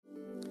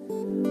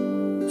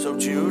So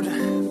Jude,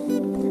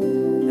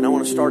 and I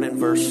want to start in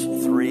verse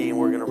 3, and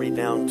we're going to read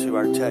down to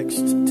our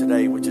text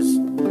today, which is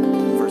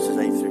verses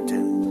 8 through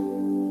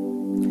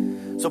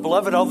 10. So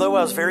beloved, although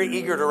I was very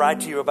eager to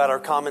write to you about our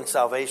common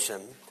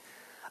salvation,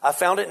 I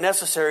found it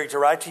necessary to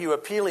write to you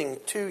appealing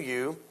to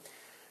you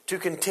to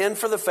contend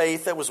for the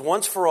faith that was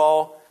once for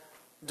all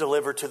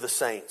delivered to the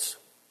saints.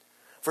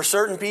 For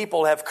certain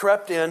people have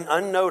crept in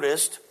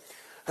unnoticed,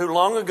 who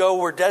long ago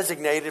were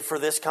designated for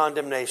this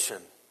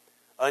condemnation.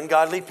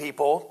 Ungodly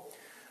people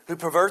who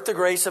pervert the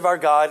grace of our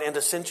God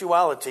into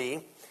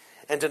sensuality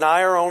and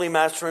deny our only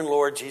Master and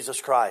Lord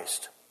Jesus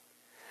Christ.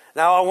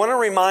 Now I want to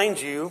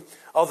remind you,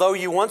 although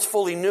you once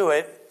fully knew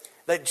it,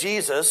 that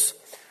Jesus,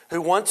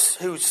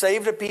 who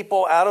saved a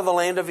people out of the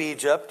land of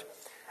Egypt,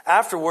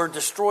 afterward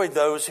destroyed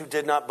those who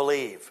did not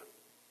believe.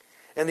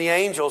 And the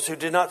angels who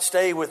did not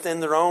stay within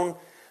their own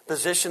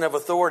position of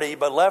authority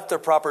but left their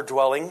proper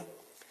dwelling,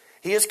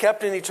 he is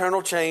kept in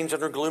eternal chains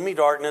under gloomy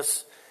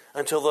darkness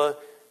until the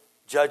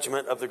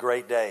judgment of the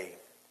great day.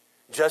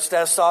 Just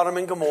as Sodom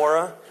and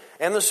Gomorrah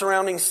and the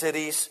surrounding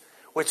cities,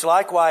 which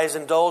likewise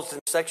indulged in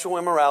sexual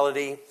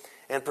immorality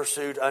and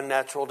pursued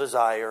unnatural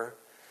desire,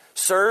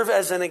 serve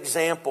as an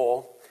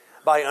example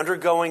by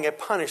undergoing a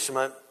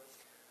punishment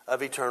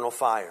of eternal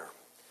fire.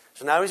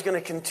 So now he's going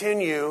to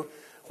continue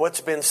what's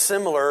been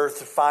similar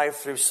to 5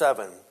 through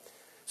 7.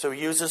 So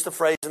he uses the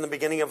phrase in the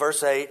beginning of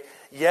verse 8,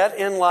 yet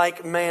in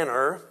like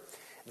manner,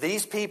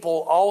 these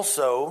people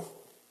also,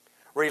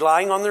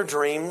 relying on their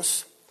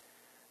dreams,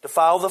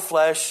 defile the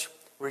flesh,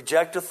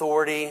 reject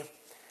authority,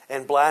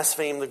 and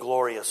blaspheme the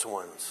glorious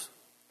ones.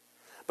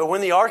 But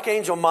when the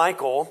archangel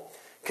Michael,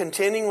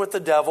 contending with the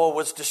devil,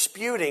 was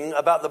disputing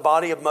about the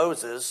body of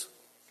Moses,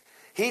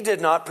 he did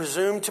not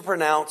presume to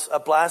pronounce a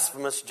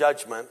blasphemous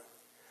judgment,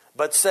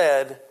 but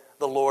said,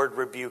 the Lord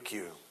rebuke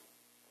you.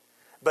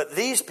 But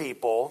these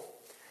people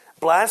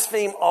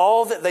blaspheme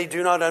all that they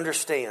do not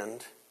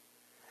understand,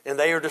 and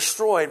they are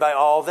destroyed by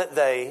all that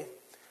they,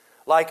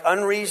 like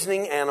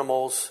unreasoning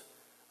animals,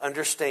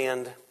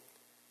 understand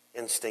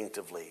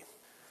instinctively.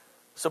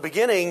 So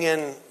beginning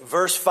in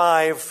verse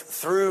 5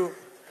 through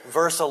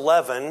verse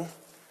 11,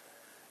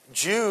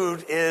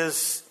 Jude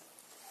is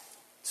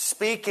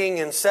speaking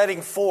and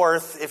setting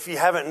forth, if you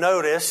haven't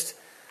noticed,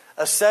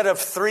 a set of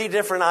 3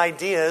 different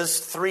ideas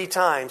 3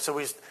 times.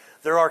 So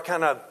there are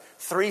kind of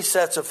 3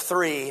 sets of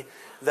 3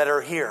 that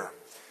are here.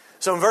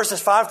 So in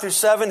verses 5 through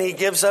 7, he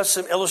gives us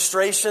some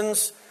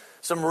illustrations,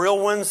 some real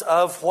ones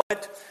of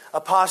what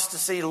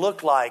apostasy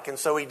looked like. And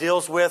so he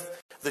deals with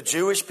the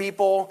Jewish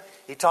people.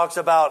 He talks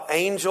about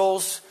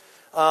angels.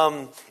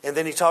 And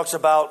then he talks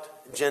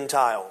about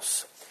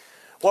Gentiles.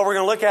 What we're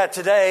going to look at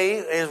today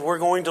is we're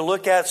going to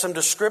look at some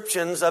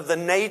descriptions of the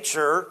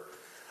nature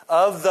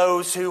of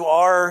those who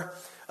are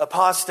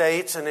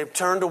apostates and have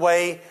turned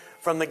away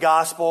from the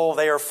gospel.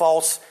 They are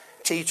false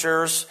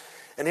teachers.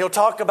 And he'll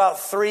talk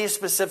about 3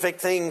 specific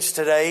things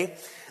today.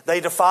 They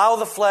defile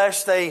the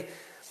flesh. They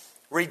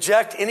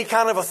reject any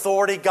kind of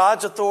authority,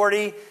 God's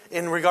authority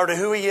in regard to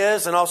who he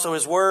is and also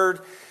his word.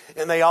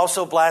 And they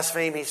also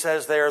blaspheme. He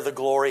says they are the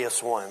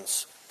glorious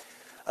ones.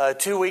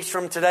 2 weeks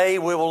from today,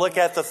 we will look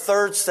at the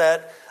 3rd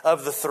set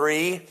of the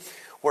 3,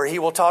 where he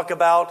will talk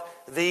about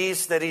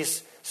these that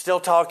he's still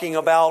talking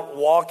about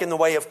walk in the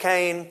way of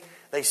Cain.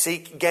 They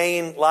seek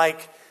gain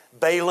like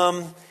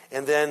Balaam,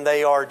 and then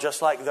they are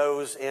just like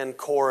those in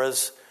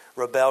Korah's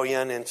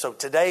rebellion. And so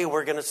today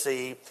we're going to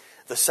see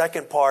the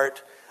second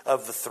part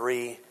of the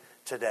 3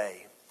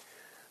 today.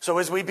 So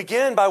as we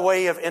begin by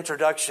way of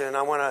introduction,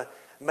 I want to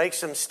make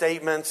some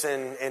statements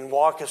and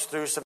walk us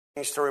through some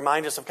things to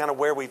remind us of kind of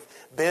where we've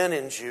been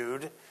in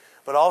Jude,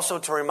 but also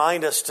to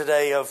remind us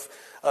today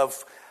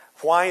of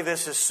why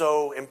this is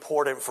so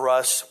important for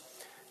us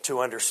to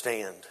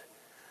understand.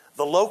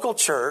 The local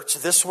church,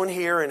 this one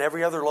here and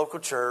every other local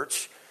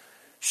church,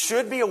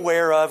 should be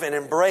aware of and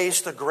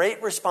embrace the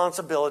great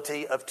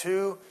responsibility of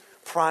 2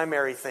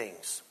 primary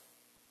things.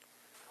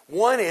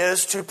 One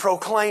is to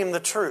proclaim the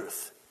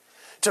truth,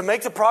 to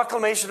make the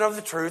proclamation of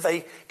the truth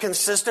a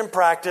consistent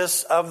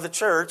practice of the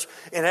church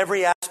in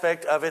every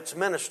aspect of its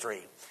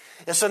ministry.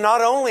 And so not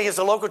only is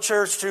the local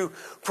church to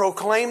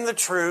proclaim the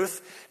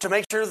truth, to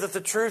make sure that the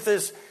truth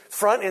is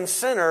front and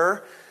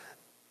center,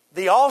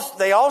 they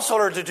also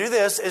are to do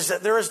this is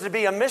that there is to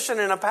be a mission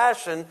and a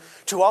passion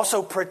to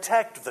also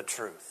protect the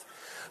truth.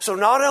 So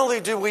not only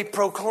do we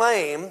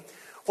proclaim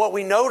what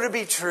we know to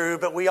be true,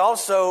 but we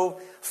also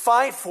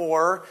fight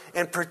for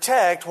and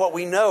protect what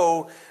we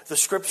know the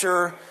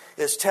Scripture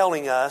is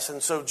telling us.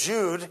 And so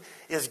Jude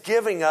is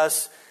giving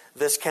us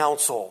this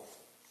counsel.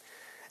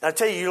 And I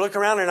tell you, you look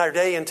around in our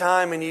day and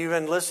time and you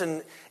even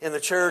listen in the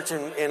church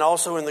and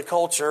also in the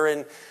culture,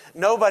 and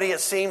nobody,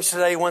 it seems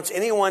today, wants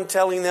anyone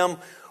telling them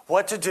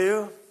what to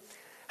do,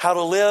 how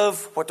to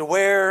live, what to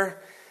wear,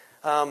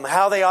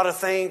 how they ought to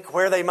think,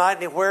 where they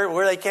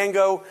can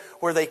go,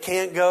 where they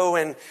can't go.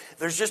 And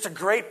there's just a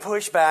great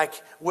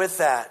pushback with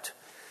that.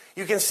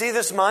 You can see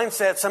this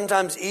mindset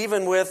sometimes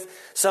even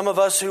with some of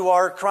us who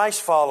are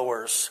Christ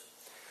followers.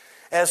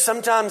 As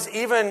sometimes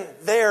even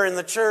there in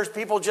the church,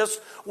 people just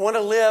want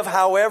to live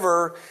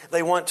however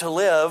they want to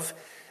live.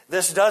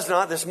 This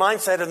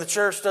mindset in the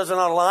church does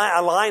not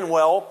align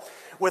well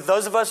with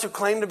those of us who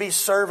claim to be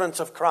servants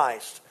of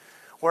Christ,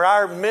 where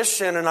our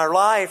mission in our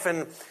life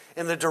and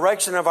in the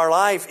direction of our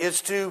life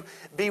is to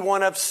be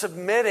one of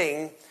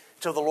submitting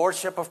to the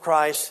lordship of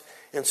Christ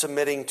and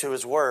submitting to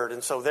His Word.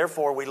 And so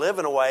therefore we live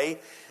in a way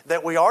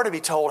that we are to be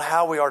told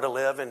how we are to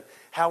live and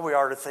how we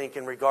are to think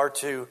in regard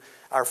to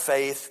our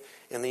faith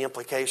and the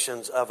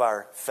implications of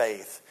our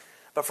faith.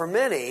 But for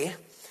many,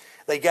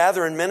 they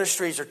gather in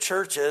ministries or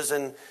churches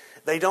and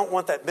they don't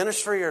want that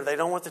ministry or they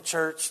don't want the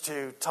church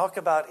to talk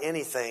about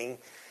anything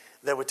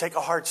that would take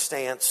a hard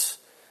stance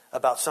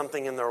about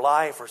something in their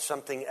life or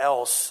something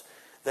else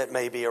that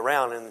may be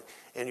around.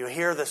 And you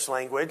hear this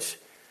language,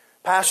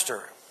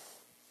 Pastor,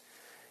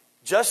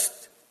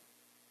 just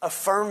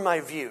affirm my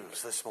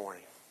views this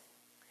morning.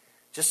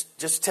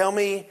 Just tell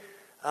me,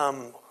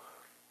 kind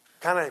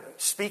of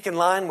speak in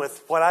line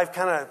with what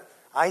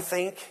I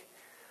think.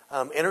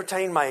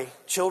 Entertain my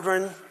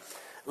children.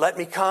 Let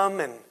me come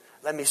and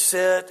let me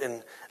sit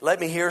and let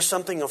me hear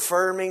something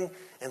affirming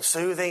and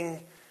soothing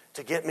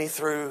to get me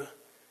through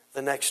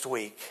the next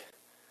week.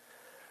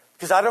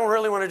 Because I don't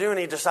really want to do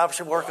any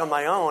discipleship work on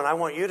my own. I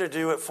want you to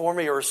do it for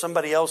me or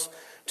somebody else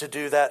to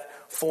do that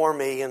for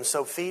me. And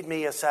so feed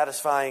me a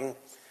satisfying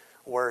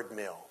word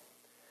meal.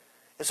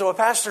 And so a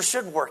pastor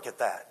should work at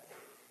that,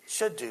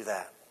 should do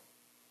that.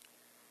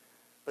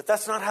 But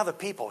that's not how the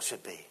people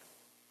should be.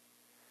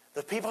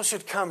 The people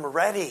should come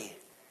ready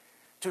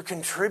to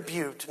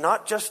contribute,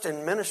 not just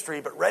in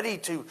ministry, but ready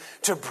to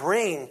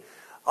bring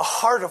a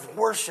heart of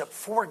worship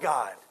for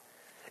God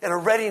and a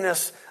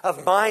readiness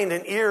of mind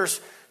and ears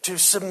to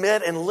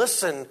submit and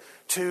listen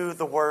to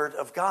the Word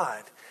of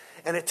God.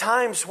 And at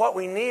times, what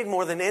we need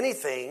more than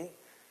anything,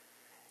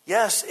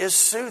 yes, is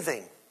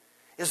soothing.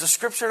 Is the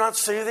Scripture not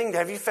soothing?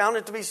 Have you found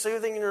it to be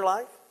soothing in your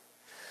life?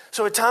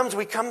 So at times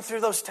we come through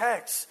those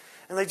texts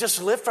and they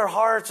just lift our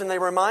hearts and they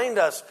remind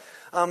us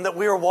that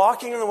we are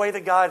walking in the way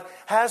that God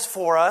has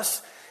for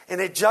us, and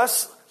it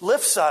just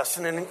lifts us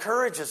and it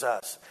encourages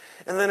us.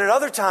 And then at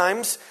other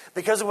times,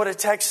 because of what a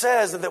text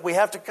says and that we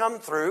have to come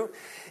through,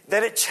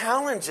 that it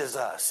challenges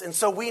us. And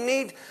so we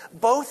need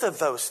both of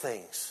those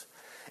things.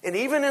 And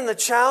even in the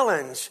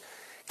challenge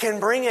can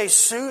bring a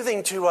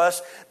soothing to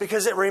us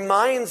because it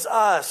reminds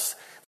us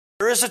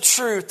there is a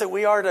truth that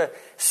we are to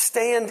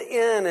stand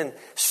in and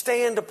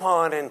stand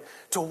upon and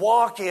to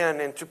walk in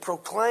and to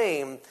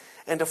proclaim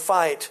and to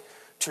fight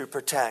to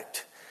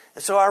protect.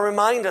 And so I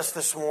remind us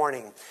this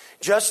morning,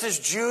 just as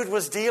Jude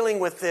was dealing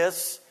with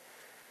this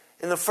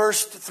in the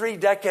first 3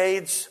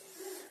 decades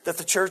that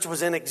the church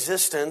was in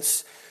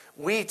existence,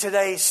 we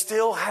today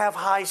still have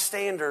high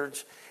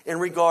standards in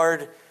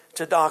regard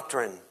to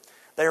doctrine.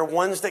 They are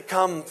ones that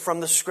come from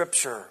the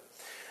Scripture.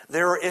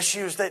 There are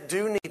issues that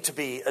do need to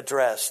be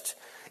addressed.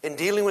 In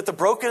dealing with the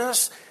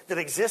brokenness that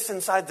exists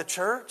inside the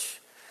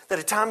church, that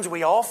at times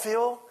we all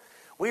feel,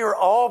 we are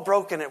all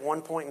broken at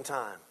one point in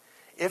time.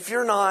 If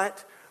you're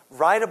not,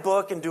 write a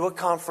book and do a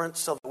conference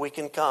so that we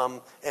can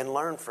come and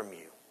learn from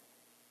you.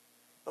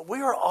 But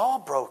we are all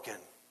broken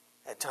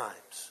at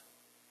times.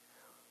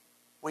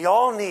 We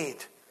all need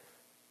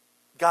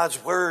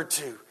God's Word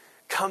to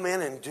come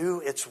in and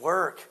do its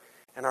work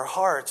in our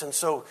hearts. And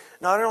so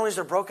not only is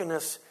there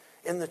brokenness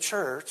in the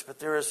church, but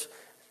there is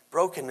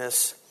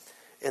brokenness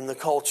in the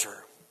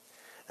culture.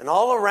 And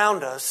all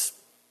around us,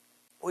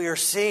 we are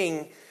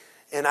seeing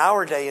in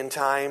our day and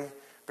time,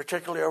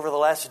 particularly over the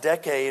last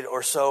decade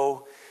or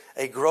so,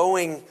 a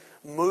growing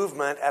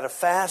movement at a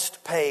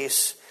fast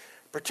pace,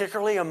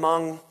 particularly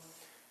among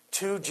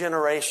 2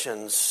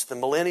 generations, the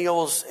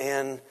millennials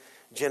and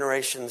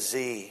Generation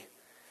Z.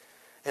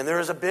 And there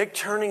is a big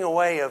turning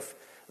away of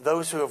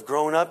those who have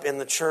grown up in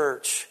the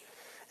church,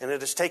 and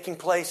it is taking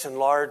place in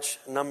large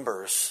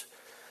numbers.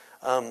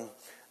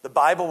 The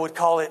Bible would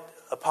call it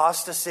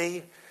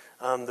apostasy.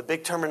 The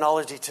big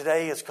terminology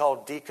today is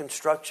called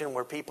deconstruction,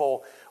 where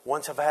people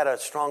once have had a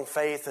strong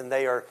faith and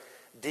they are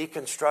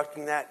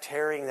deconstructing that,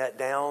 tearing that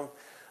down.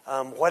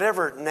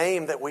 Whatever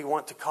name that we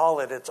want to call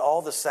it, it's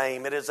all the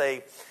same. It is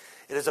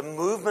a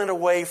movement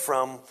away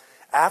from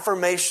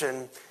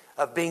affirmation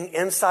of being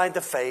inside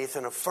the faith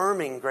and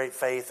affirming great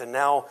faith, and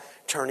now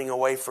turning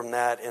away from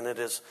that, and it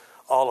is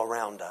all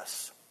around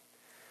us.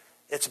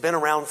 It's been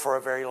around for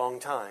a very long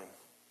time.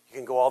 You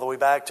can go all the way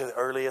back to the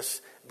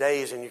earliest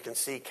days and you can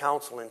see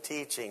counsel and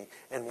teaching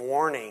and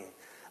warning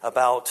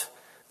about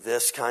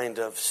this kind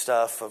of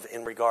stuff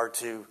in regard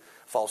to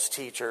false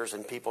teachers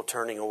and people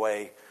turning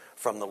away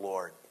from the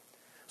Lord.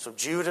 So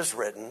Jude has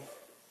written,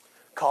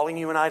 calling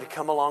you and I to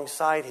come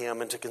alongside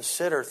him and to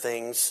consider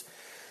things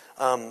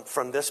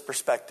from this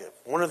perspective.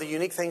 One of the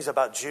unique things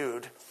about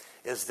Jude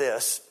is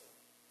this.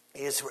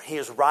 He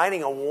is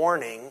writing a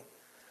warning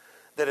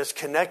that is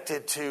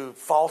connected to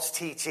false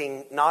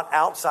teaching, not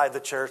outside the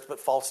church, but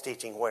false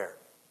teaching where?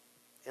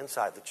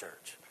 Inside the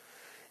church.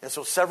 And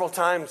so several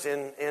times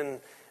in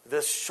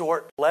this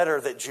short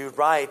letter that Jude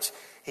writes,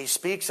 he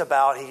speaks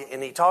about,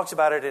 and he talks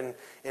about it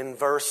in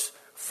verse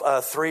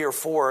 3 or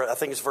 4, I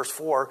think it's verse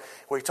 4,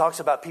 where he talks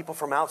about people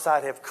from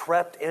outside have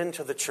crept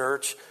into the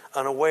church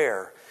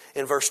unaware.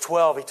 In verse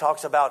 12, he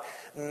talks about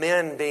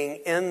men being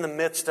in the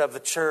midst of the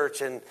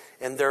church and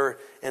their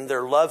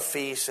love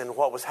feasts and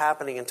what was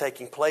happening and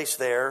taking place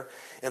there.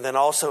 And then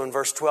also in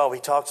verse 12, he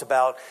talks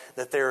about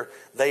that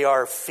they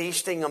are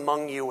feasting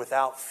among you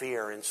without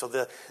fear. And so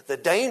the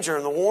danger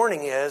and the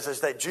warning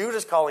is that Jude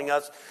is calling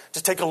us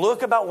to take a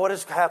look about what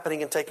is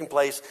happening and taking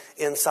place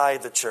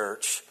inside the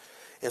church.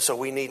 And so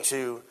we need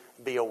to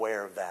be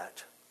aware of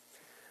that.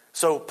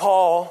 So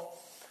Paul,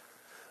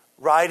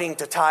 writing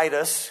to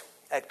Titus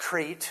at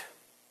Crete,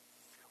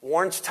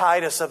 warns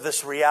Titus of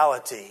this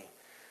reality.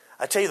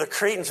 I tell you, the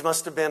Cretans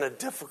must have been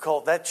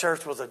that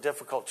church was a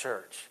difficult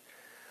church.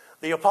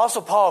 The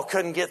Apostle Paul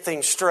couldn't get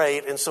things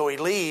straight, and so he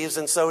leaves,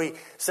 and so he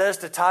says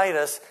to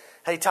Titus,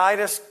 hey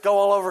Titus, go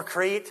all over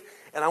Crete,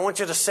 and I want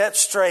you to set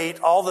straight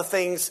all the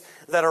things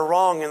that are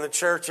wrong in the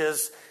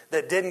churches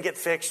that didn't get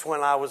fixed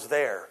when I was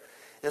there.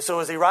 And so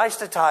as he writes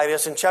to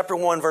Titus in chapter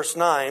 1, verse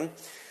 9,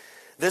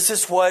 this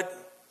is what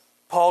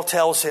Paul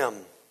tells him.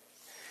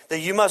 That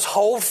you must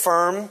hold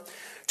firm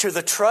to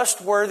the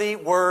trustworthy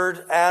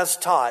word as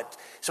taught.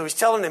 So he's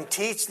telling him,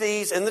 teach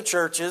these in the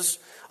churches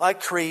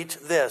like Crete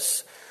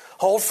this.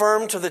 Hold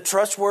firm to the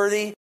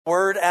trustworthy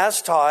word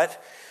as taught,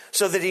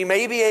 so that he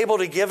may be able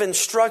to give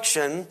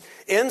instruction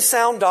in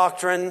sound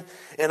doctrine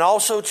and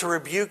also to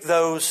rebuke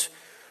those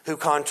who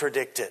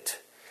contradict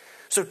it.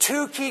 So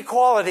 2 key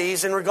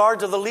qualities in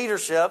regard to the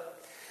leadership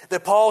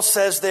that Paul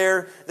says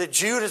there that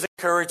Jude is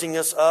encouraging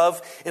us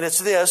of, and it's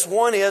this.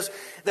 One is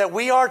that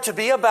we are to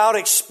be about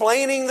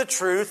explaining the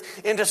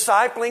truth and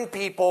discipling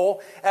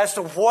people as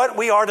to what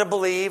we are to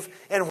believe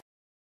and why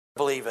we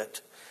believe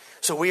it.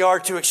 So we are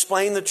to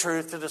explain the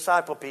truth to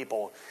disciple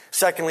people.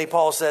 Secondly,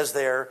 Paul says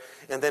there,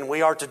 and then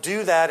we are to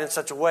do that in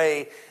such a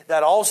way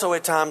that also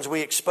at times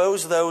we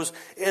expose those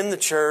in the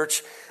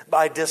church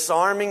by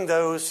disarming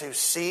those who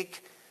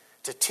seek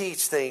to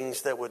teach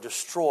things that would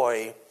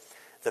destroy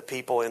the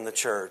people in the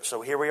church.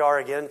 So here we are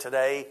again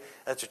today,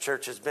 as the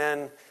church has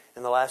been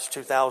in the last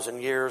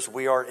 2,000 years.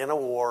 We are in a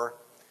war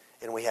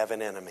and we have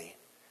an enemy.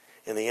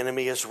 And the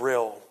enemy is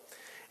real.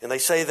 And they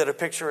say that a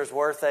picture is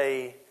worth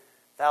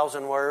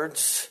 1,000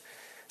 words.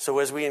 So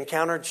as we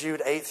encounter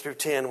Jude 8 through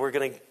 10, we're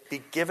going to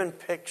be given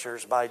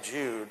pictures by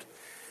Jude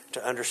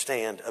to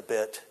understand a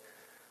bit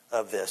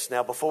of this.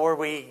 Now before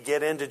we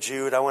get into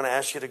Jude, I want to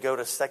ask you to go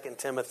to 2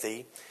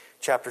 Timothy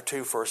chapter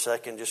 2 for a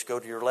second. Just go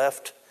to your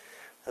left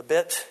a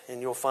bit,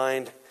 and you'll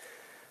find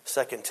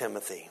 2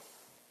 Timothy.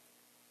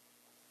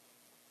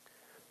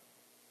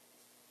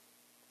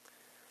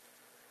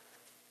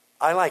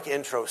 I like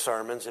intro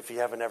sermons, if you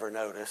haven't ever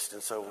noticed,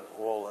 and so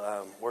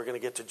we're going to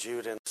get to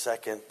Jude in a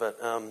second, but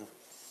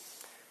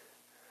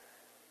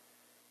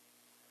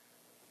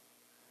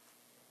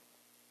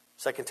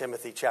 2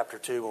 Timothy chapter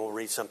 2, and we'll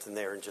read something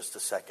there in just a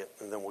second,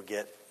 and then we'll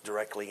get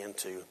directly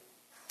into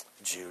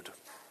Jude.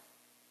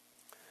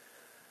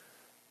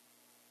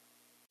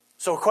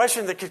 So a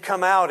question that could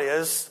come up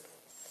is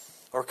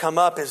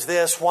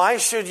this: why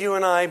should you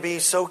and I be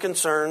so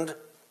concerned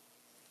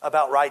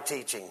about right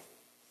teaching?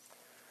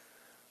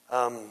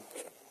 Now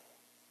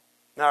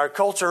our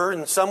culture,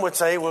 and some would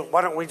say, well,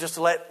 why don't we just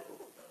let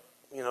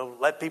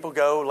people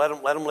go, let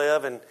them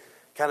live and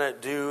kind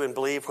of do and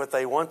believe what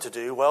they want to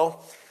do?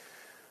 Well,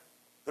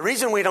 the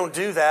reason we don't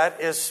do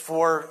that is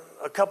for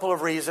a couple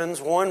of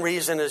reasons. One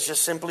reason is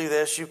just simply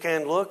this: you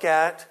can look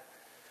at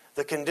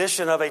the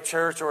condition of a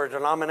church or a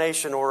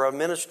denomination or a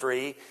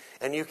ministry,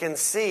 and you can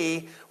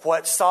see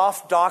what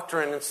soft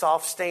doctrine and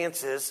soft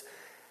stances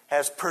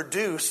has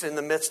produced in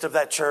the midst of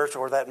that church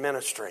or that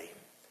ministry.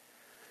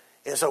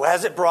 And so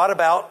has it brought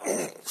about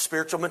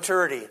spiritual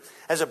maturity?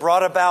 Has it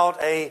brought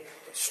about a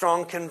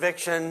strong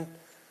conviction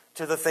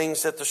to the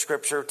things that the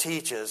Scripture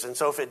teaches? And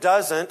so if it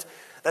doesn't,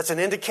 that's an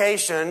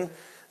indication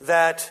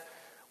that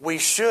we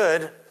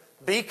should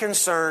be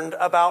concerned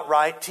about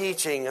right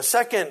teaching. A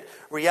second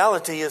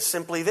reality is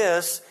simply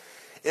this,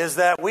 is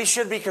that we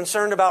should be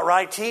concerned about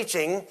right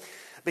teaching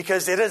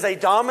because it is a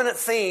dominant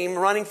theme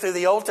running through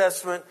the Old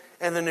Testament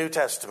and the New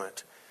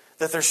Testament,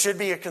 that there should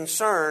be a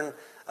concern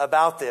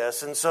about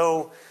this. And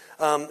so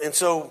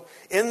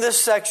in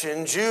this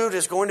section, Jude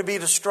is going to be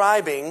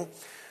describing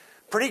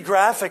pretty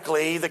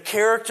graphically the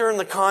character and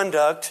the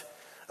conduct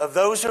of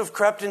those who have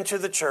crept into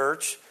the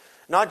church,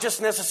 not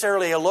just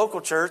necessarily a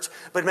local church,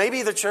 but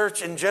maybe the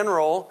church in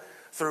general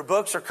through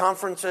books or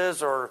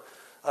conferences or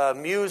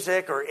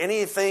music or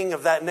anything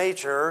of that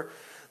nature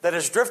that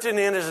has drifted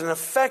in and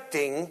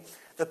affecting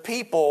the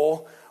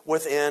people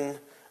within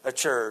a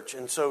church.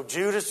 And so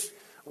Jude is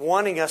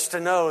wanting us to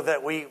know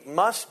that we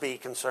must be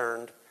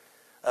concerned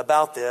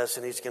about this,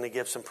 and he's going to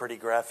give some pretty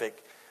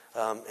graphic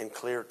and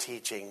clear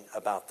teaching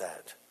about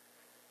that.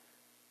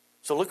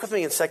 So look with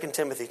me in 2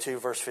 Timothy 2,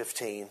 verse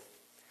 15.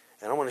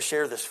 And I want to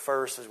share this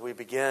first as we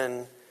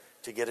begin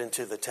to get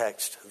into the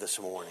text this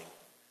morning.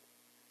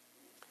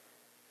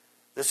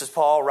 This is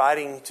Paul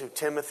writing to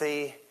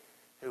Timothy,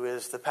 who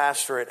is the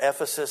pastor at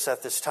Ephesus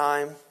at this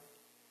time. And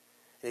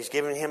he's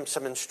giving him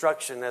some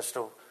instruction as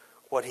to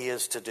what he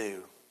is to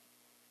do.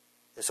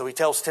 And so he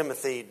tells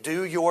Timothy,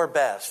 do your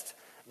best.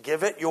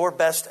 Give it your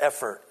best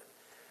effort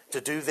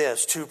to do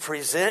this, to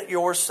present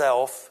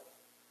yourself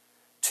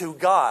to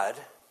God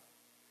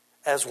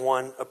as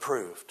one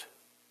approved.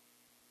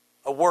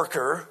 A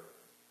worker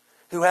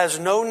who has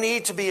no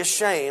need to be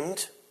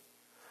ashamed,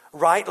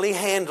 rightly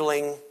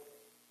handling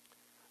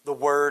the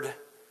word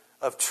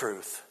of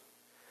truth.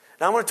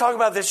 Now I'm going to talk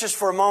about this just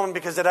for a moment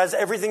because it has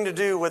everything to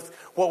do with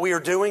what we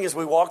are doing as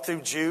we walk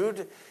through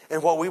Jude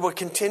and what we will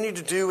continue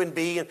to do and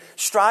be and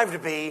strive to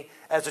be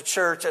as a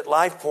church at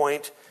Life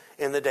Point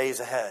in the days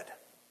ahead.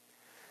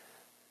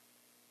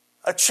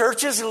 A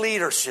church's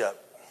leadership,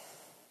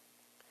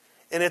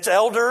 in its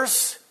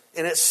elders,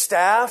 in its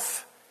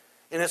staff,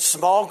 in its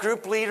small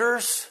group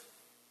leaders,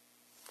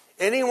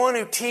 anyone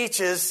who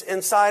teaches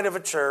inside of a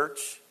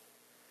church,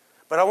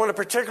 but I want to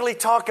particularly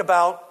talk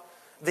about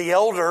the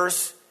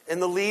elders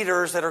and the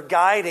leaders that are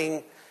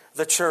guiding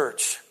the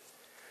church.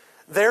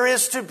 There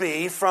is to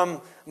be,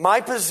 from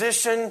my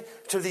position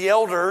to the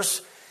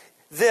elders,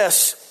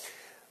 this: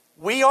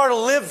 we are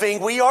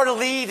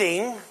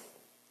leading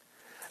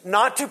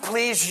not to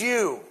please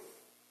you.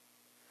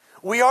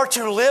 We are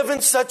to live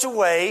in such a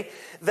way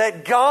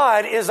that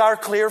God is our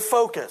clear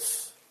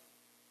focus.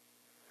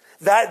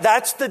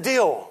 That's the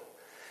deal.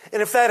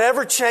 And if that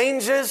ever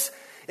changes,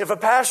 if a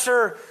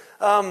pastor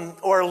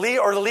or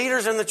the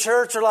leaders in the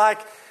church are like,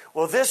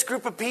 well, this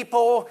group of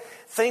people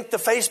think the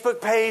Facebook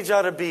page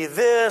ought to be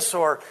this,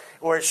 or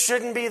it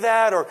shouldn't be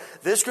that, or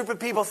this group of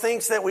people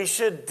thinks that we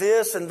should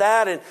this and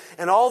that,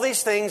 and all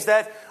these things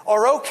that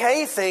are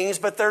okay things,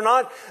 but they're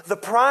not the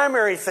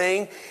primary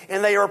thing,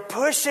 and they are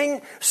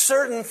pushing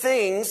certain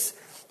things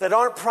that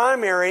aren't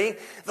primary.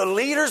 The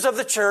leaders of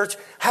the church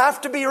have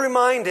to be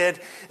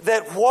reminded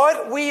that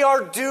what we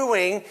are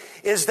doing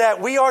is that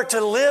we are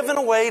to live in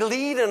a way,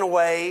 lead in a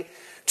way,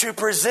 to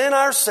present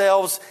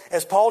ourselves,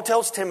 as Paul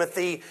tells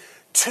Timothy,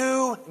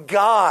 to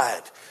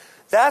God.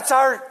 That's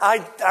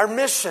our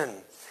mission,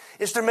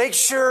 is to make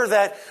sure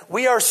that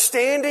we are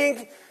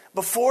standing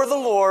before the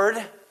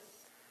Lord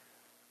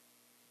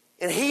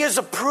and He is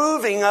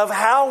approving of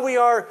how we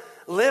are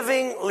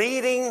living,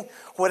 leading,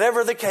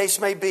 whatever the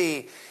case may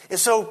be. And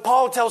so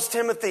Paul tells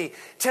Timothy,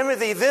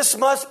 this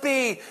must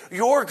be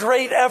your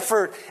great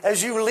effort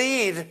as you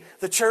lead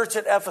the church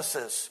at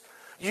Ephesus.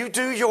 You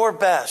do your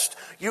best.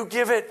 You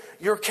give it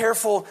your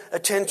careful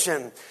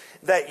attention.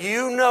 That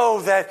you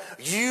know that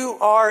you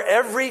are,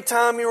 every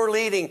time you're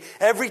leading,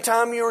 every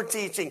time you're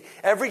teaching,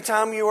 every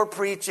time you are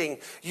preaching,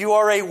 you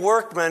are a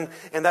workman,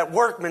 and that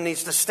workman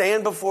needs to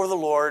stand before the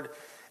Lord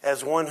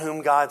as one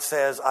whom God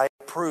says, I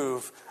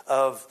approve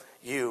of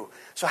you.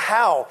 So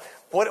how?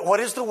 What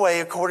is the way,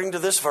 according to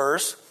this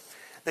verse,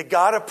 that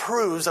God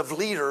approves of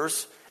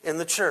leaders in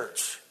the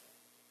church?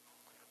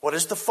 What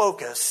is the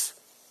focus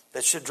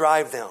that should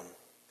drive them?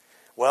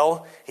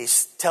 Well, he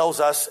tells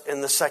us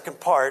in the second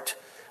part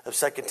of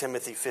 2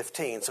 Timothy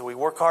 15. So we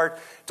work hard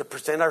to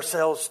present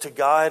ourselves to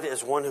God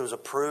as one who is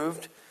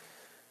approved,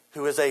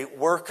 who is a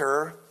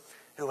worker,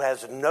 who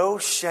has no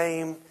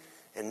shame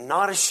and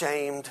not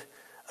ashamed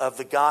of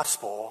the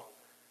gospel.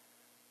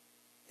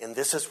 And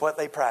this is what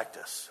they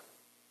practice.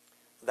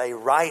 They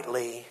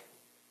rightly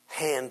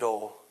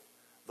handle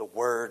the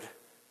word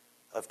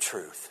of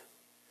truth.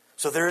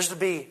 So there is to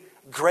be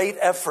great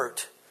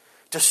effort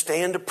to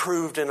stand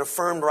approved and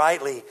affirmed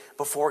rightly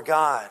before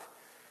God.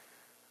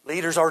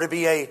 Leaders are to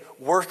be a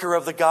worker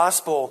of the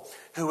gospel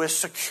who is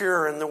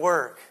secure in the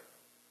work.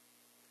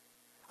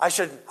 I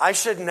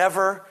should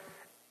never,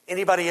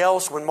 anybody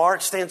else, when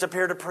Mark stands up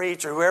here to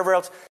preach or whoever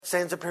else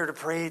stands up here to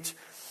preach,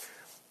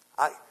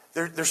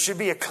 there should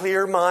be a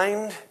clear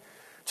mind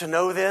to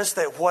know this,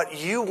 that what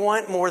you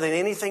want more than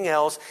anything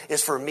else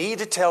is for me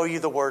to tell you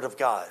the word of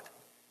God.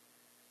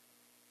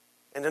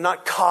 And to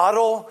not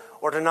coddle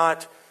or to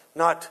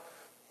not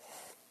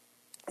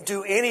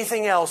do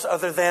anything else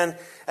other than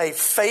a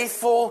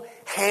faithful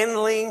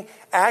handling,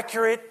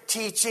 accurate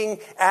teaching,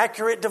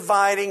 accurate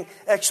dividing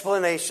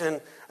explanation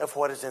of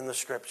what is in the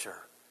Scripture.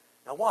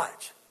 Now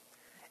watch.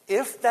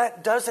 If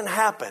that doesn't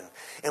happen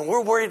and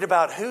we're worried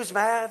about who's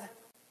mad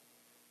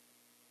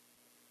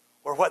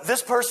or what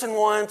this person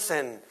wants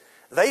and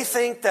they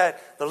think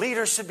that the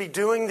leader should be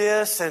doing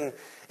this and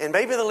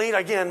maybe the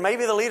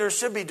leader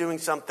should be doing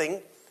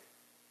something.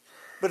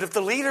 But if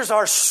the leaders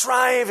are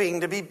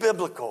striving to be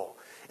biblical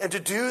and to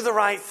do the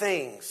right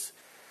things,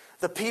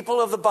 the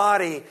people of the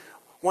body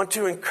want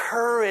to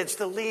encourage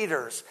the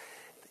leaders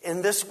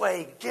in this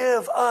way.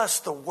 Give us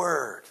the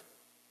word.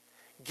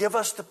 Give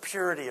us the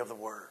purity of the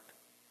word.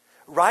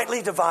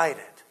 Rightly divide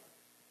it.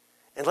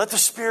 And let the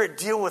Spirit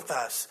deal with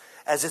us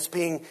as it's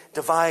being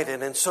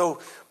divided. And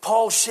so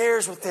Paul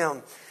shares with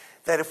them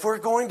that if we're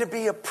going to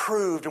be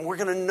approved and we're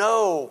going to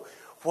know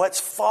what's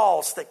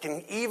false that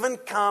can even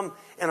come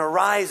and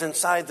arise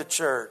inside the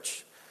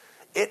church,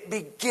 it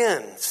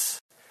begins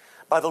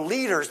by the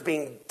leaders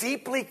being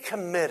deeply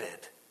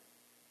committed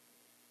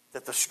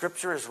that the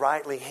Scripture is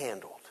rightly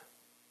handled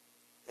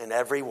in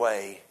every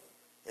way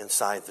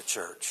inside the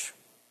church.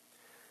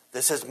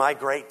 This is my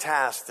great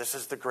task. This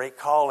is the great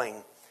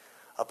calling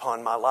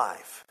upon my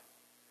life.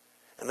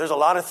 And there's a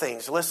lot of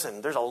things,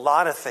 listen, there's a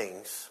lot of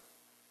things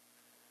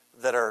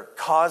that are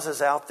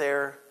causes out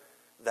there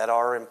that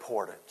are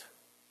important,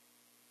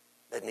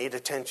 that need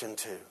attention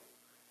to,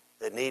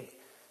 that need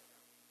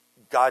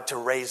God to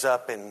raise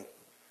up and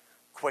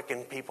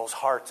quicken people's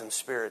hearts and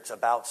spirits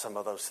about some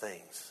of those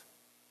things.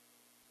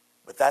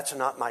 But that's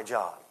not my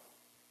job.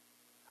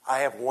 I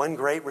have one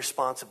great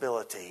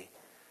responsibility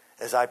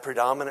as I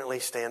predominantly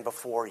stand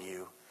before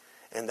you,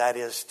 and that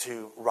is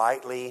to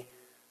rightly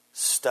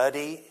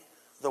study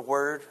the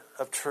word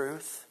of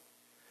truth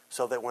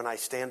so that when I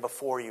stand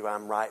before you,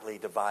 I'm rightly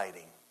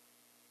dividing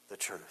the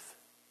truth.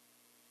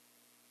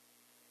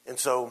 And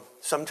so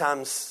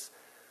sometimes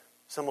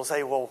some will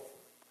say, well,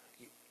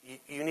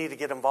 you need to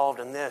get involved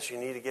in this. You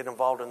need to get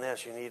involved in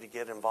this. You need to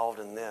get involved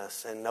in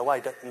this. And no, I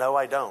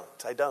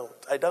don't. I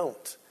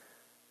don't.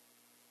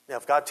 Now,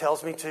 if God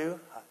tells me to,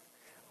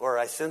 or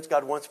I sense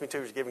God wants me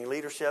to, He's giving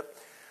leadership,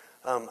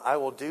 I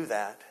will do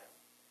that.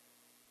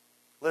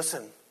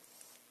 Listen,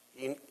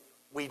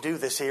 we do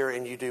this here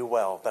and you do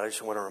well, but I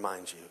just want to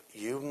remind you,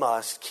 you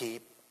must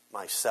keep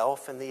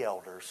myself and the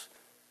elders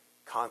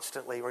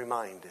constantly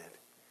reminded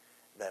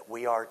that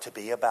we are to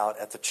be about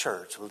at the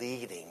church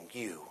leading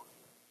you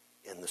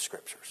in the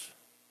Scriptures.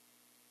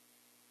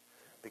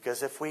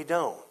 Because if we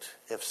don't,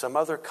 if some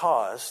other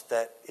cause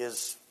that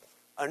is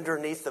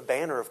underneath the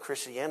banner of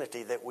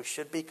Christianity that we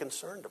should be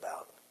concerned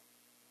about,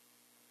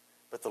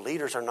 but the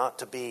leaders are not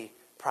to be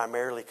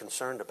primarily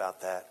concerned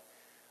about that.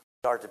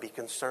 We are to be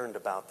concerned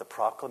about the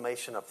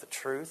proclamation of the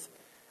truth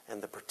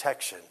and the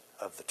protection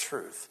of the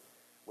truth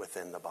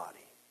within the body.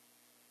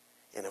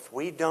 And if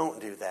we don't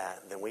do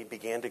that, then we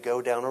begin to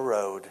go down a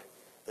road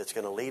that's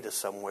going to lead us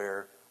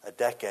somewhere a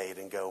decade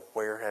and go,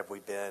 where have we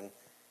been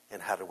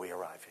and how did we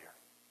arrive here?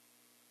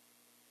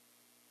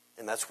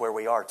 And that's where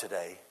we are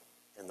today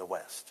in the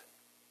West.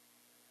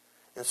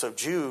 And so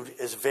Jude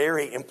is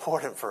very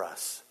important for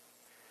us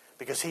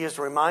because he is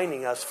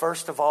reminding us,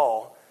 first of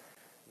all,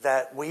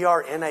 that we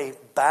are in a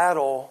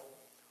battle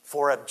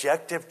for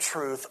objective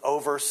truth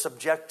over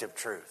subjective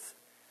truth.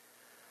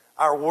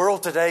 Our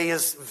world today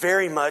is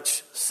very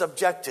much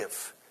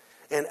subjective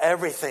in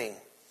everything.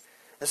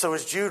 And so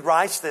as Jude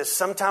writes this,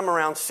 sometime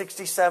around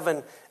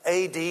 67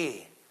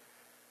 A.D.,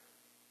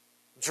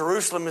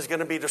 Jerusalem is going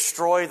to be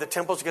destroyed. The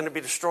temple is going to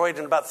be destroyed.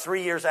 And about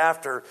 3 years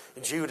after,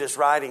 Jude is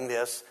writing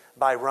this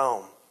by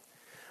Rome.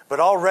 But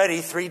already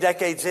 3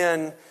 decades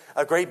in,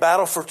 a great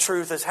battle for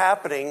truth is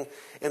happening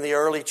in the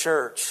early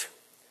church.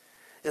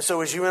 And so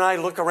as you and I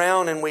look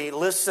around and we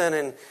listen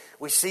and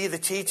we see the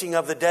teaching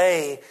of the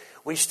day,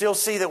 we still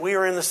see that we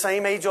are in the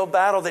same age-old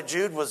battle that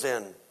Jude was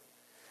in.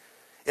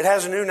 It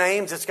has new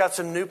names. It's got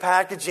some new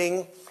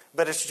packaging,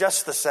 but it's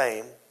just the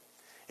same.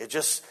 It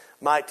just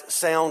might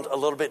sound a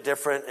little bit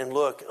different and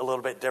look a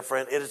little bit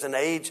different. It is an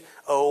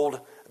age-old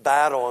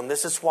battle, and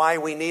this is why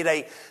we need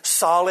a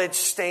solid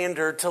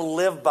standard to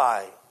live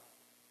by,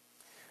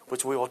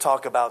 which we will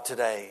talk about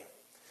today.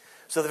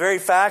 So the very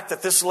fact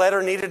that this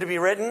letter needed to be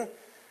written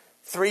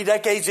 3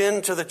 decades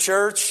into the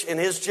church in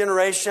his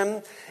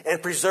generation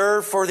and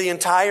preserved for the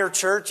entire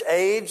church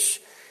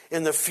age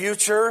in the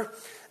future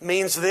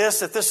means this,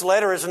 that this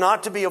letter is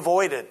not to be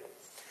avoided.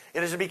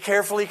 It is to be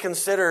carefully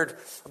considered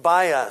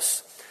by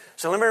us.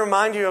 So let me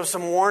remind you of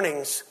some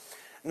warnings,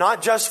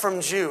 not just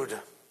from Jude.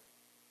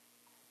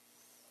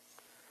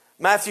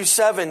 Matthew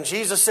 7,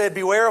 Jesus said,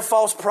 "Beware of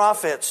false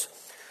prophets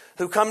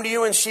who come to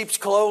you in sheep's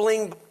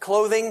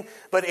clothing,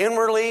 but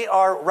inwardly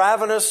are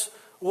ravenous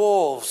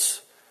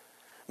wolves."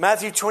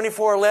 Matthew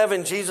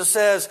 24:11, Jesus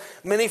says,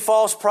 "Many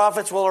false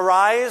prophets will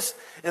arise,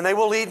 and they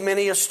will lead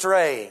many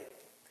astray."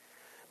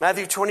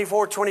 Matthew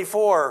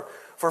 24:24,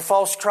 "For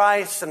false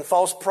Christs and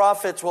false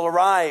prophets will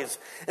arise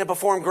and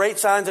perform great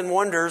signs and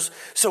wonders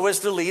so as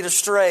to lead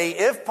astray,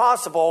 if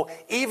possible,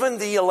 even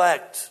the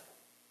elect."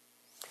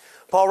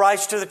 Paul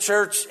writes to the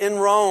church in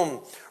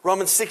Rome,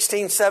 Romans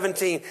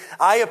 16:17,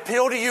 "I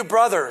appeal to you,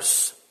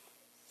 brothers,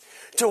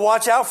 to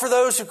watch out for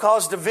those who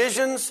cause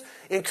divisions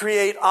and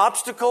create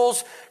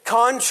obstacles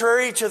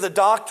contrary to the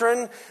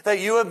doctrine that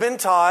you have been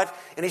taught."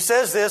 And he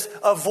says this,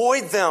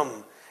 "Avoid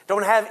them."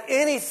 Don't have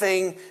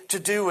anything to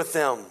do with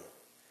them.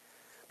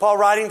 Paul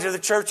writing to the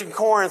church in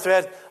Corinth who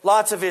had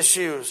lots of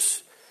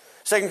issues.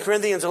 2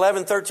 Corinthians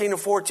 11:13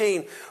 and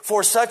 14.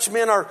 "For such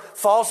men are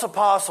false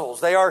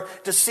apostles. They are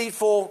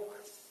deceitful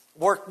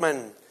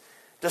workmen,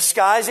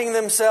 disguising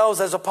themselves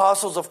as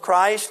apostles of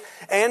Christ.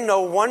 And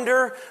no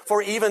wonder,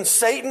 for even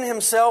Satan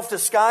himself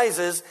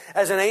disguises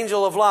as an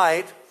angel of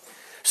light."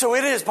 So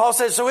it is, Paul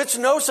says, so it's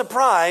no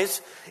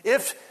surprise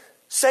if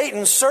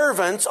Satan's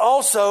servants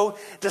also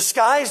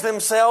disguise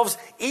themselves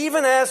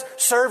even as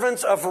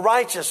servants of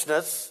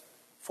righteousness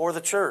for the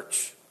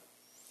church.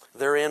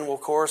 Their end will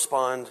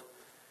correspond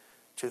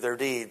to their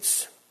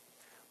deeds.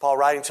 Paul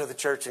writing to the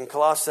church in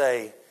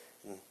Colossae,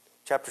 in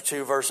chapter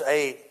 2, verse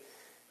 8,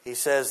 he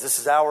says, this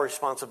is our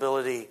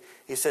responsibility.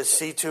 He says,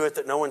 "See to it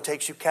that no one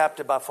takes you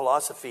captive by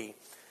philosophy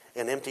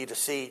and empty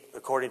deceit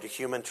according to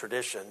human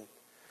tradition,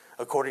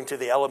 according to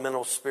the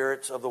elemental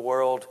spirits of the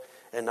world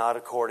and not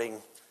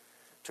according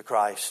to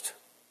Christ."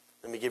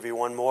 Let me give you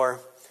one more.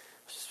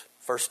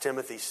 1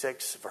 Timothy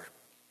 6,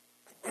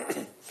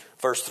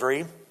 verse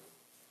 3.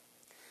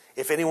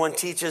 If anyone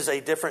teaches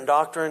a different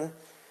doctrine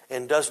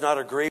and does not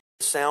agree with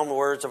the sound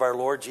words of our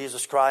Lord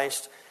Jesus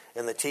Christ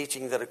and the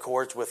teaching that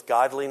accords with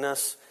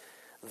godliness,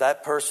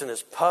 that person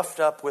is puffed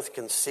up with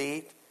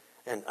conceit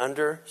and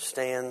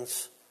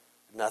understands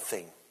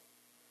nothing.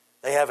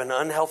 They have an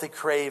unhealthy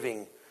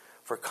craving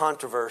for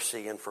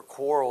controversy and for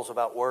quarrels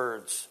about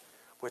words,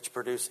 which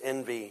produce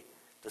envy,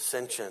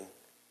 dissension,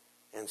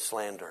 and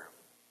slander.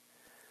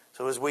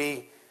 So as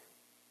we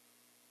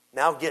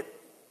now get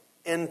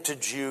into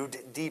Jude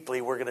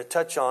deeply, we're going to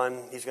touch on,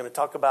 he's going to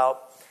talk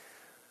about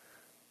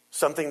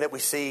something that we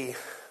see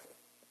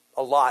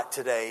a lot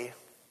today,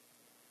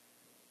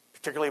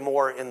 particularly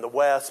more in the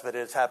West, but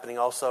it's happening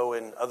also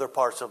in other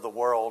parts of the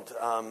world,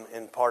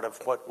 in part of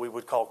what we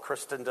would call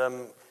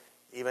Christendom,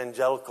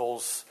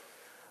 evangelicals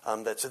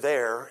that's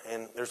there.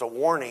 And there's a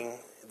warning.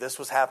 This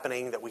was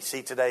happening that we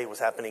see today was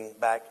happening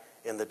back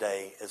in the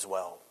day as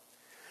well.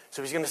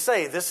 So he's going to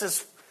say, this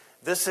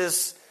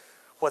is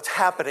what's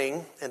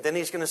happening. And then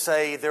he's going to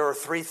say there are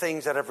three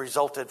things that have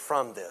resulted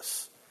from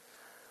this.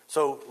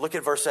 So look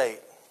at verse 8.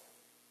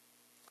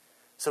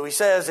 So he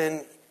says,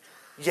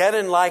 yet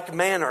in like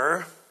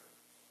manner,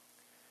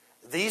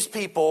 these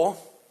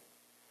people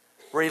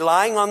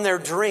relying on their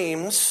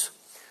dreams,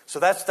 so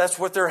that's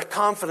what their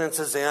confidence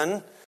is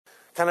in,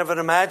 kind of an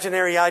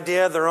imaginary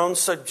idea, their own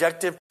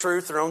subjective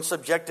truth, their own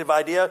subjective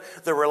idea.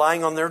 They're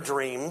relying on their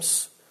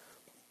dreams.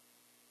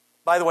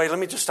 By the way, let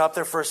me just stop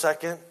there for a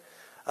second.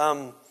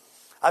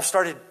 I've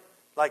started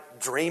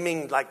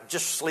dreaming,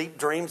 just sleep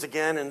dreams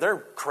again, and they're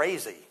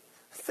crazy.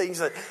 Things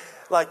that,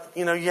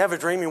 you have a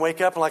dream, you wake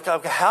up and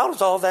okay, how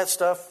does all that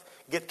stuff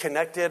get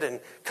connected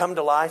and come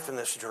to life in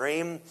this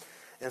dream?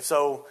 And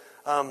so,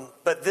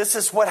 but this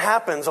is what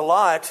happens a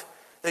lot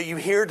that you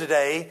hear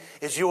today,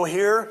 is you will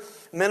hear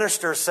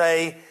ministers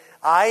say,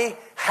 I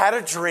had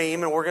a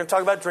dream, and we're going to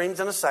talk about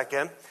dreams in a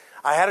second.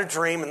 I had a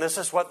dream, and this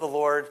is what the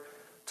Lord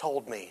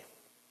told me.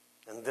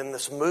 And then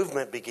this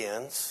movement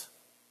begins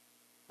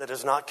that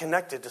is not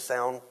connected to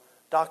sound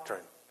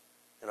doctrine.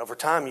 And over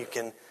time you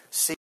can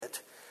see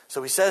it.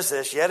 So he says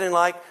this, yet in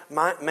like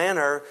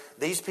manner,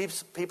 these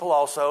people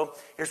also,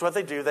 here's what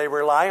they do. They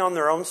rely on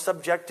their own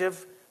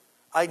subjective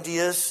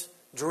ideas,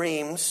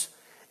 dreams,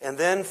 and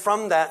then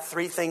from that,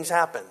 three things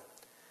happen.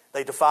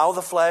 They defile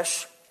the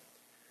flesh,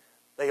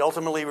 they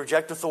ultimately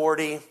reject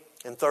authority,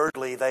 and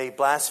thirdly, they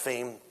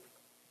blaspheme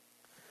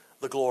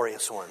the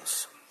glorious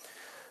ones.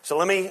 So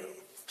let me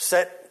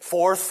set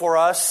forth for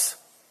us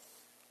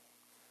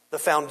the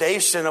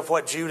foundation of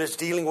what Jude is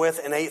dealing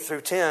with in 8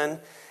 through 10,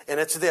 and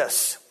it's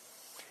this.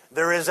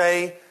 There is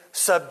a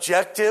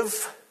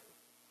subjective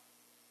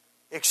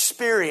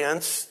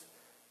experience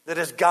that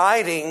is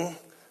guiding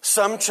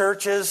some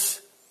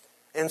churches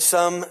and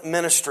some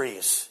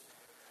ministries.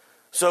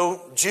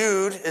 So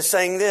Jude is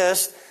saying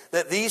this,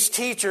 that these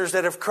teachers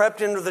that have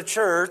crept into the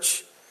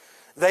church,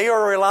 they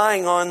are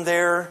relying on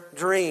their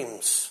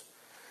dreams.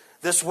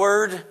 This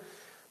word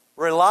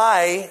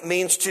rely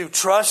means to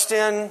trust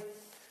in,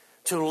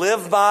 to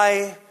live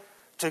by,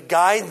 to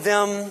guide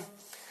them.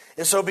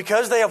 And so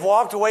because they have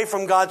walked away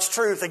from God's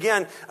truth,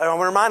 again, I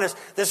want to remind us,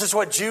 this is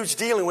what Jude's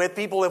dealing with.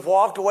 People have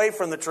walked away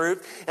from the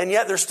truth, and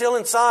yet they're still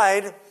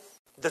inside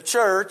the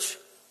church,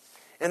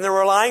 and they're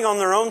relying on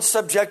their own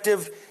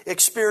subjective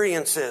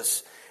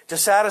experiences to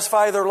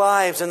satisfy their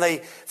lives, and they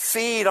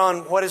feed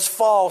on what is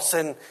false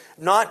and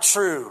not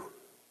true.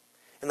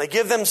 And they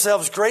give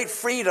themselves great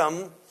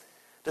freedom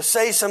to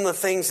say some of the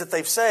things that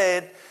they've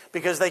said,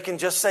 because they can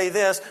just say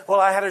this, well,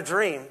 I had a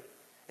dream,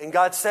 and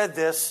God said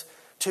this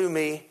to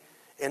me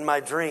in my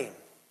dream.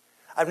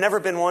 I've never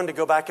been one to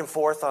go back and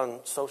forth on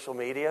social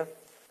media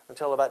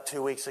until about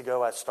 2 weeks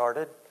ago I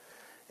started.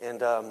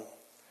 And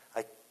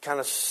I kind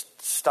of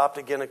stopped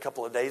again a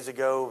couple of days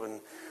ago.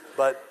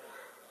 But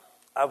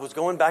I was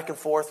going back and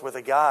forth with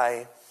a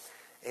guy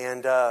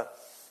and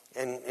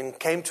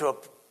came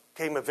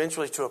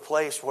eventually to a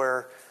place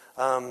where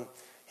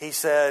he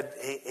said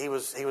he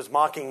was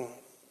mocking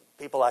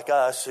people like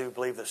us who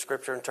believe that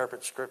Scripture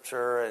interprets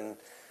Scripture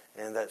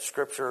and that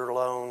Scripture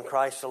alone,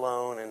 Christ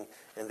alone,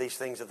 and these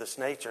things of this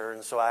nature.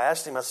 And so I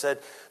asked him, I said,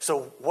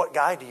 so what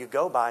guide do you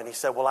go by? And he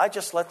said, well, I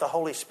just let the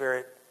Holy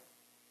Spirit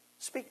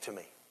speak to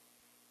me.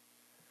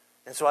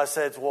 And so I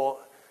said, well,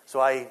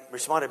 so I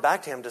responded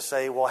back to him to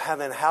say, well,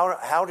 then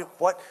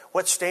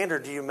what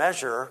standard do you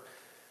measure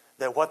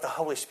that what the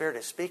Holy Spirit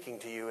is speaking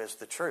to you is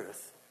the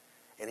truth?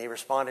 And he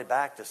responded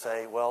back to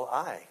say, well,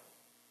 I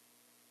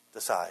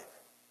decide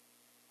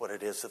what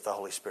it is that the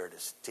Holy Spirit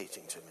is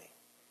teaching to me.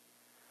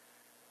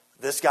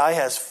 This guy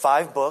has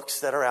 5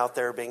 books that are out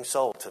there being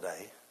sold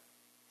today.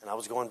 And I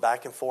was going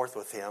back and forth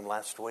with him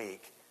last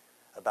week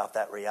about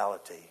that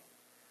reality.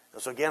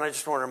 And so again, I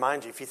just want to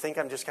remind you, if you think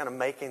I'm just kind of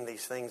making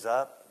these things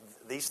up,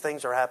 these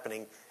things are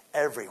happening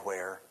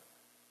everywhere.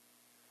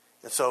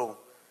 And so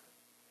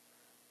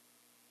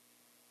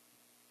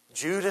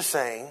Jude is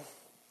saying,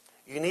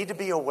 you need to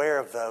be aware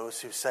of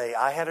those who say,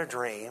 I had a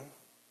dream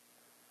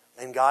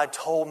and God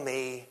told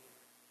me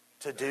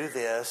to do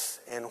this,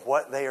 and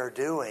what they are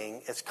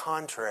doing is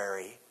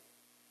contrary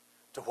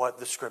to what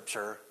the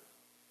Scripture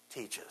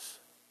teaches.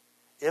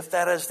 If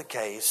that is the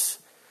case,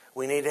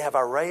 we need to have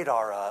our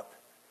radar up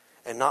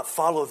and not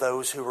follow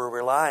those who are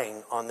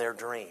relying on their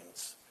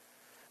dreams.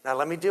 Now,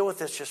 let me deal with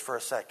this just for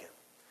a second.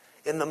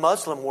 In the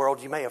Muslim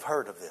world, you may have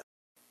heard of this.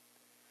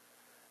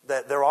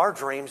 That there are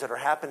dreams that are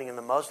happening in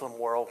the Muslim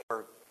world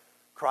where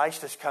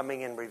Christ is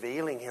coming and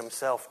revealing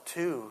himself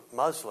to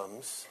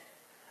Muslims,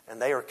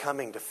 and they are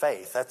coming to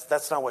faith.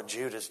 That's not what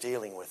Jude is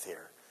dealing with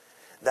here.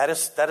 That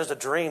is a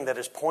dream that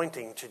is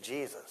pointing to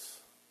Jesus.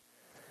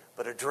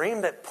 But a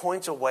dream that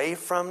points away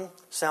from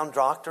sound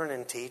doctrine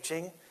and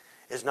teaching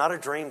is not a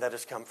dream that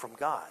has come from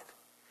God.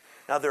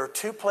 Now, there are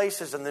two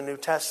places in the New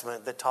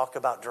Testament that talk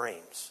about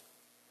dreams.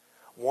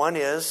 One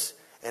is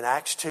in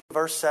Acts 2,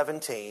 verse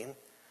 17,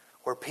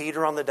 where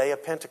Peter on the day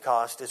of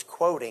Pentecost is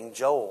quoting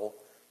Joel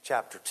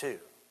chapter 2.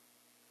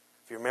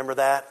 If you remember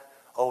that,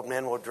 old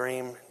men will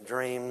dream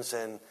dreams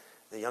and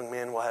the young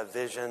men will have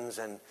visions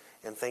and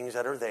things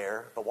that are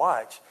there. But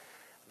watch,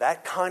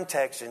 that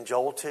context in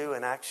Joel 2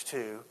 and Acts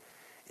 2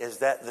 is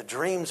that the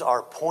dreams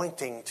are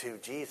pointing to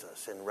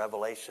Jesus and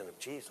revelation of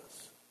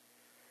Jesus.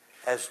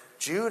 As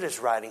Jude is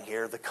writing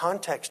here, the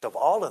context of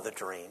all of the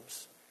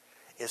dreams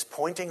is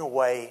pointing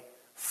away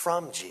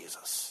from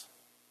Jesus.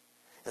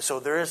 And so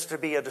there is to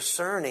be a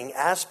discerning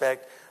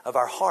aspect of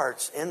our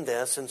hearts in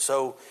this. And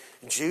so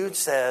Jude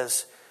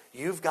says,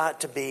 you've got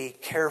to be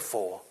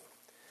careful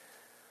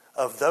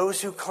of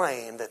those who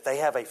claim that they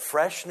have a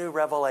fresh new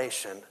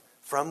revelation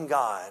from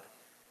God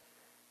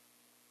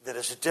that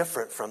is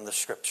different from the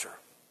Scripture.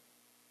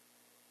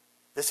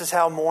 This is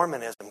how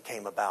Mormonism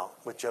came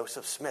about with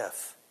Joseph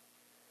Smith.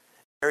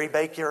 Mary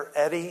Baker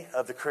Eddy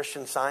of the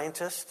Christian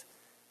Scientist,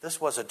 this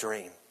was a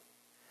dream.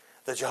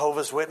 The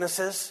Jehovah's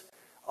Witnesses,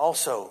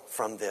 also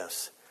from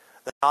this.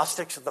 The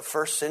Gnostics of the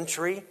first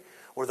century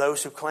were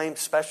those who claimed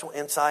special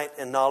insight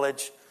and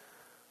knowledge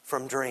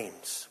from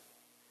dreams.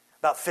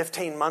 About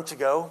 15 months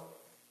ago,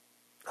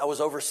 I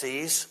was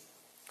overseas.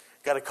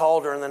 Got a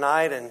call during the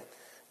night and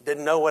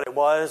didn't know what it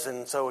was,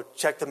 and so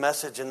checked the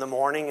message in the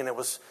morning, and it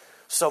was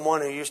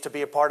someone who used to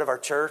be a part of our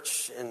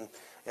church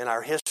in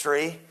our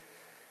history.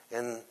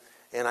 And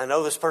I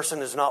know this person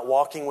is not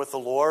walking with the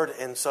Lord,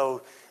 and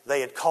so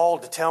they had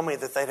called to tell me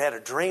that they'd had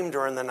a dream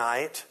during the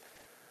night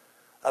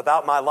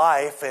about my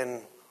life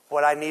and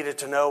what I needed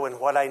to know and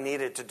what I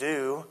needed to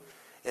do.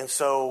 And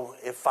so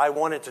if I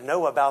wanted to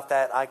know about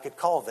that, I could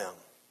call them.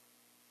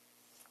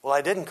 Well,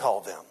 I didn't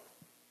call them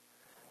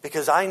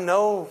because I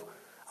know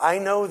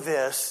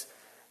this,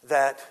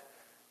 that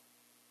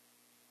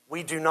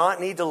we do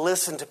not need to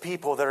listen to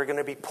people that are going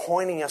to be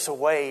pointing us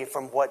away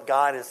from what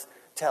God is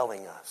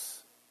telling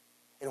us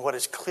and what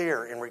is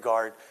clear in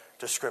regard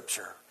to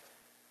Scripture.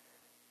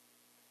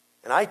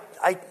 And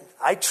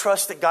I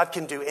trust that God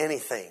can do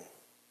anything.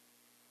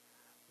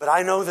 But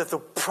I know that the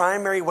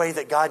primary way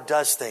that God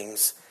does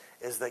things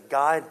is that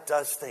God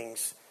does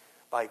things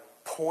by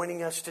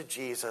pointing us to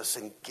Jesus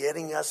and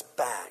getting us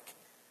back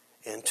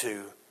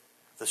into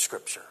the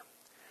Scripture.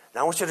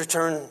 Now I want you to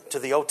turn to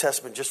the Old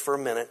Testament just for a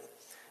minute.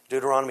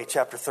 Deuteronomy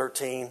chapter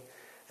 13.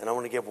 And I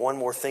want to give one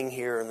more thing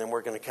here, and then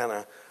we're going to kind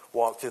of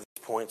walk through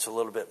these points a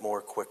little bit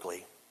more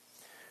quickly.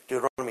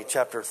 Deuteronomy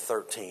chapter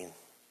 13.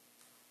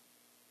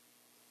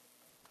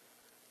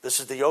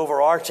 This is the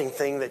overarching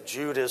thing that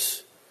Jude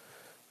is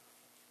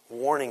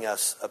warning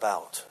us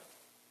about.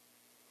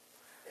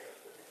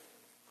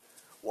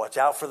 Watch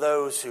out for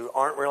those who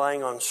aren't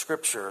relying on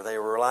Scripture. They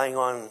are relying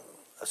on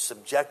a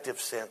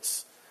subjective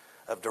sense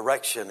of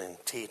direction and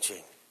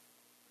teaching.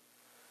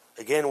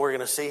 Again, we're going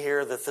to see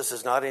here that this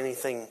is not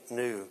anything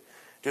new.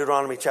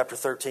 Deuteronomy chapter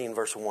 13,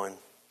 verse 1.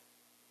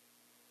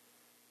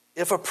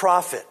 If a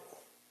prophet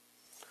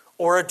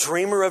or a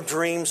dreamer of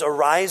dreams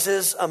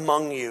arises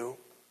among you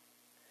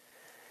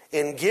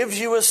and gives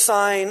you a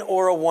sign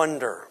or a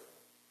wonder,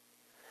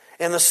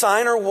 and the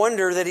sign or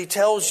wonder that he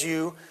tells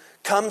you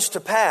comes to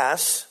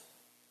pass,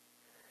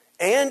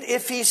 and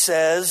if he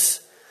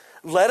says,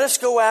 let us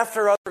go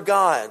after other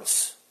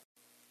gods,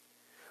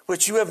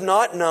 which you have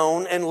not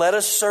known, and let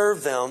us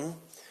serve them,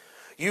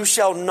 you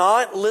shall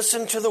not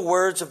listen to the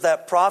words of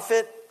that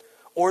prophet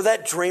or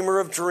that dreamer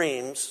of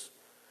dreams,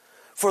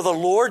 for the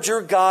Lord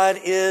your God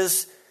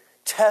is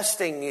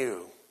testing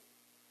you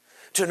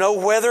to know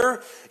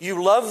whether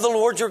you love the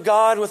Lord your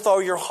God with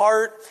all your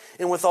heart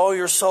and with all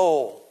your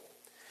soul.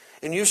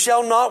 And you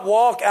shall not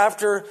walk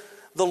after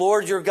the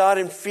Lord your God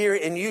in fear,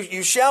 and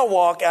you shall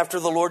walk after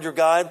the Lord your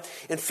God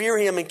and fear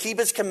him and keep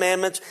his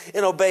commandments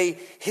and obey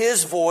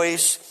his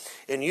voice,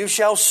 and you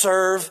shall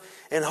serve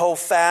and hold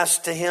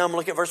fast to him.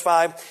 Look at verse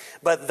 5.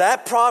 But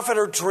that prophet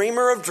or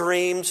dreamer of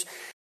dreams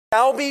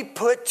shall be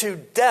put to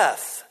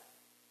death,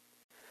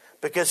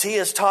 because he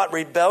has taught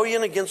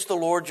rebellion against the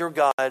Lord your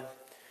God,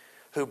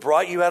 who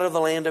brought you out of the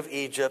land of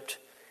Egypt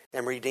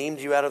and redeemed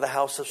you out of the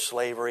house of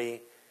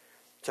slavery,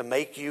 to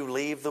make you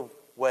leave the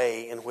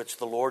way in which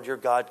the Lord your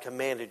God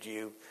commanded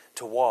you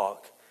to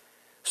walk.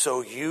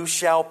 So you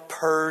shall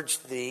purge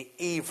the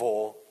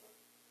evil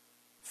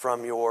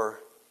from your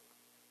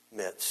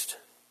midst.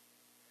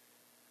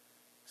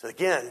 So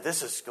again,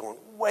 this is going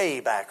way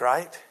back,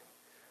 right?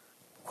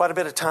 Quite a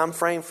bit of time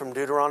frame from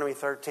Deuteronomy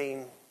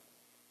 13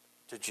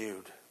 to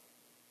Jude.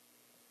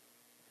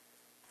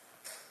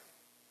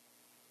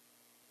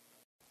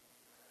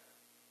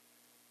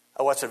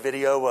 I watched a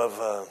video of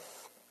a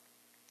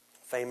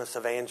famous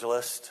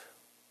evangelist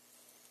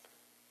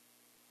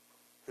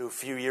who a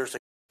few years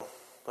ago,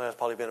 well, it's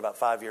probably been about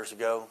 5 years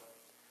ago,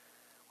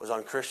 was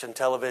on Christian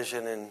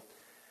television,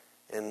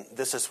 and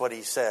this is what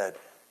he said.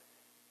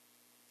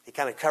 He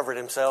kind of covered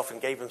himself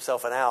and gave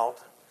himself an out.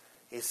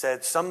 He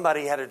said,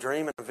 somebody had a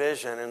dream and a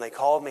vision, and they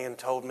called me and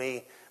told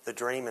me the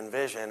dream and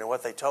vision. And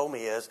what they told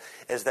me is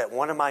that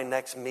one of my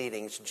next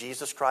meetings,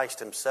 Jesus Christ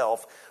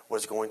himself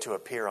was going to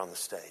appear on the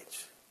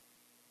stage.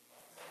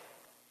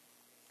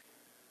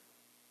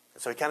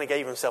 So he kind of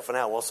gave himself an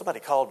out. Well,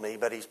 somebody called me,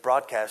 but he's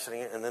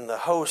broadcasting it. And then the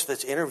host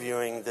that's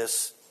interviewing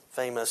this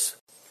famous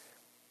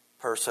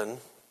person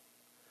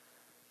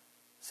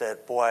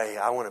said, boy,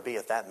 I want to be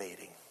at that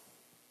meeting.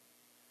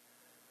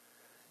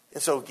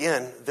 And so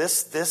again,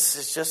 this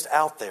is just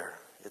out there.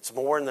 It's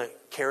more in the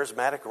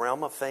charismatic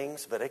realm of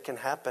things, but it can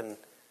happen.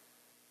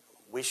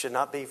 We should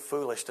not be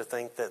foolish to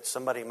think that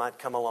somebody might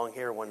come along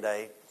here one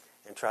day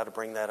and try to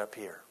bring that up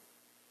here.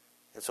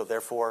 And so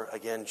therefore,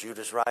 again, Jude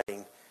is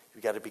writing,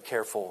 you've got to be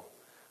careful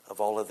of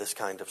all of this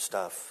kind of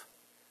stuff.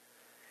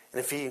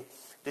 And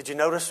did you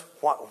notice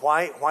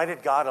why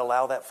did God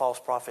allow that false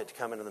prophet to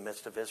come into the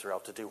midst of Israel?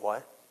 To do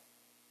what?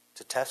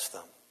 To test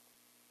them.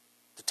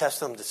 To test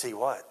them to see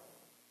what?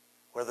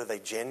 Whether they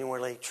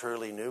genuinely,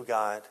 truly knew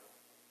God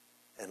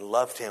and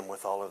loved Him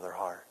with all of their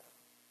heart.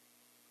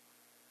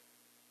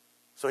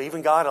 So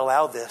even God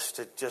allowed this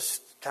to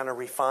just kind of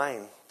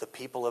refine the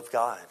people of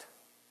God.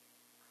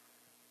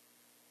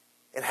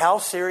 And how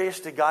serious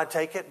did God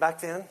take it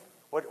back then?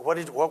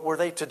 What were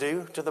they to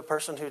do to the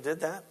person who did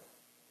that?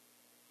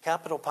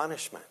 Capital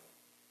punishment.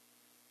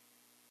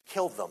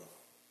 Killed them.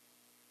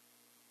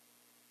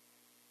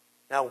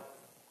 Now,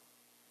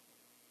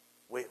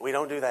 we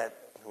don't do that.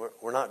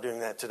 We're not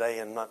doing that today,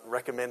 and not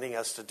recommending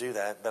us to do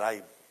that.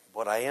 But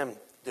what I am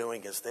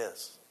doing is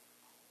this.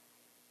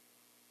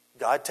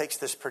 God takes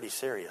this pretty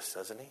serious,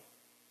 doesn't He?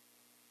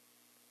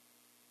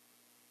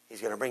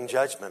 He's going to bring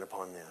judgment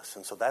upon this.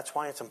 And so that's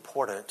why it's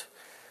important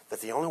that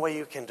the only way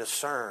you can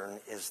discern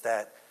is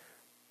that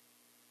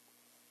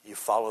you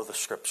follow the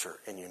Scripture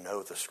and you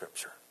know the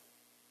Scripture.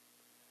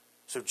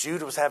 So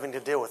Jude was having to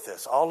deal with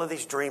this. All of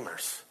these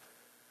dreamers.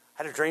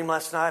 I had a dream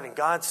last night and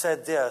God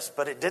said this,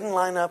 but it didn't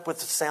line up with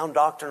the sound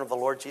doctrine of the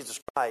Lord Jesus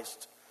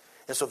Christ.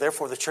 And so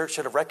therefore the church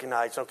should have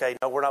recognized, okay,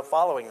 no, we're not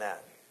following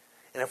that.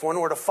 And if one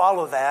were to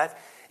follow that,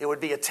 it would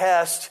be a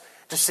test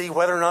to see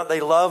whether or not they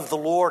love the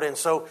Lord. And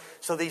so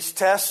these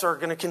tests are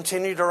going to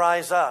continue to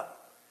rise up.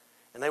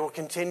 And they will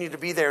continue to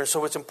be there. And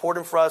so it's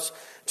important for us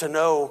to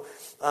know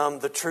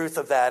the truth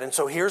of that. And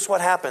so here's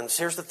what happens.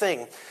 Here's the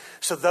thing.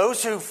 So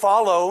those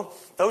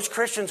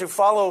Christians who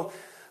follow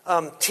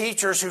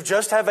teachers who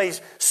just have a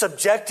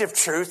subjective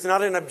truth,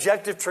 not an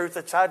objective truth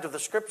that's tied to the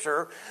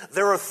Scripture,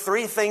 there are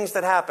three things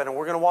that happen. And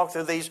we're going to walk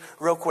through these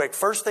real quick.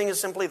 First thing is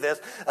simply this.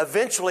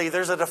 Eventually,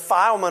 there's a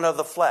defilement of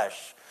the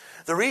flesh.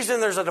 The reason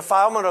there's a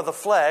defilement of the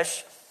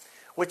flesh,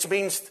 which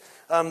means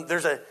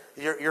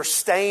you're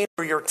stained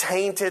or you're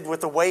tainted with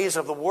the ways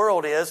of the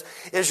world is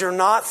you're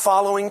not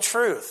following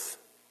truth.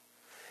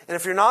 And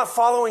if you're not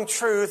following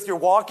truth, you're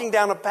walking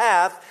down a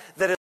path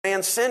that is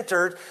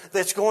man-centered,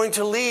 that's going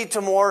to lead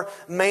to more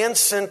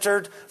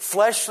man-centered,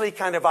 fleshly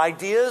kind of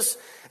ideas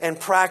and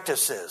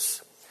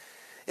practices.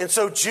 And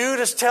so Jude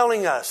is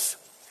telling us,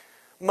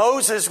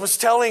 Moses was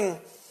telling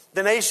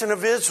the nation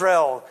of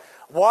Israel,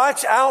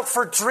 watch out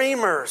for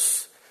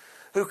dreamers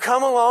who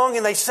come along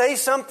and they say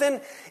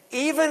something.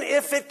 Even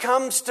if it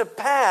comes to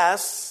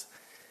pass,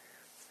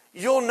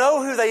 you'll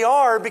know who they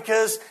are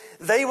because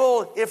they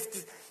will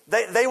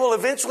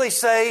eventually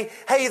say,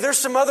 hey, there's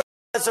some other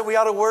gods that we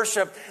ought to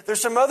worship.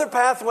 There's some other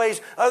pathways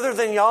other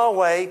than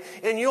Yahweh.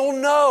 And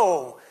you'll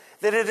know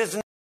that it is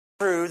not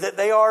true, that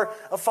they are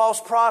a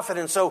false prophet.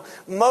 And so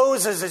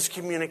Moses is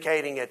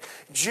communicating it.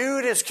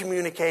 Jude is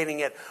communicating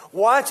it.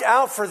 Watch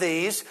out for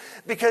these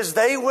because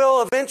they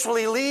will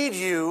eventually lead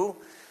you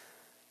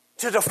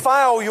to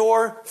defile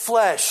your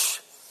flesh.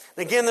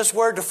 Again, this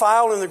word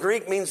defile in the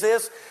Greek means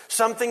this,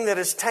 something that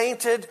is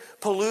tainted,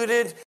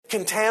 polluted,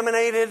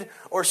 contaminated,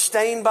 or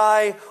stained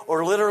by,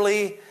 or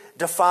literally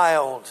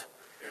defiled.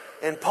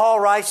 And Paul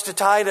writes to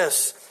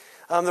Titus,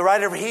 the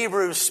writer of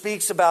Hebrews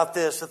speaks about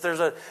this, that there's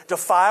a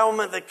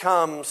defilement that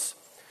comes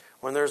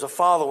when there's a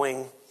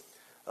following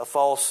of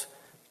false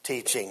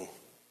teaching.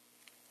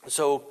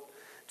 So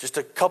just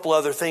a couple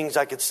other things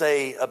I could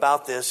say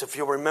about this. If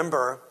you'll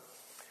remember,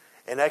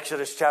 in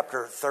Exodus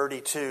chapter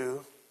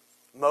 32,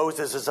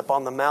 Moses is up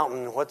on the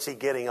mountain. What's he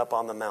getting up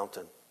on the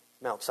mountain?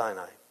 Mount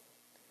Sinai.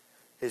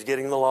 He's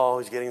getting the law.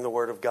 He's getting the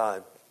word of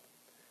God.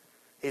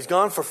 He's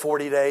gone for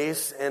 40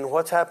 days. And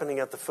what's happening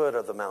at the foot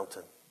of the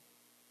mountain?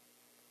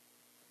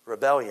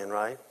 Rebellion,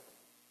 right?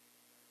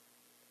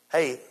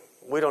 Hey,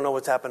 we don't know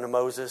what's happened to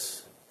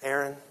Moses,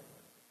 Aaron.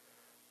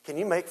 Can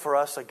you make for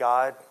us a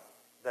God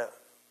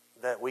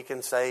that we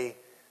can say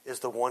is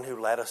the one who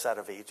led us out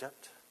of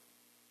Egypt?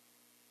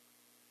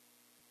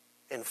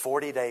 In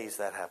 40 days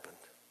that happened.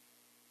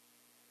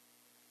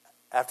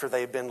 After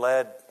they'd been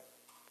led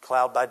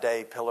cloud by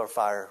day, pillar of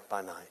fire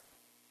by night.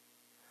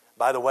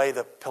 By the way,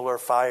 the pillar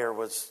of fire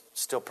was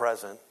still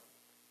present.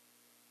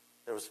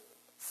 There was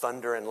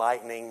thunder and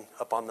lightning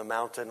up on the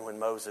mountain when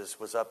Moses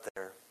was up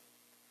there.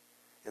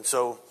 And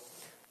so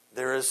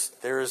there is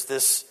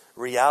this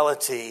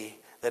reality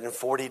that in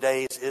 40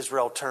 days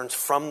Israel turns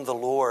from the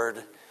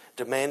Lord,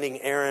 demanding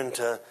Aaron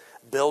to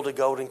build a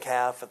golden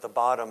calf at the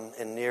bottom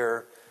and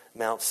near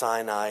Mount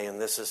Sinai.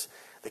 And this is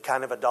the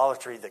kind of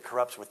idolatry that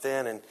corrupts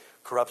within and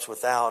corrupts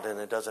without, and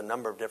it does a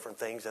number of different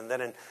things. And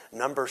then in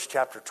Numbers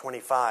chapter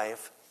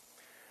 25,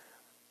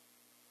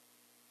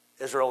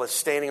 Israel is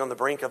standing on the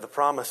brink of the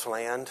promised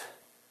land,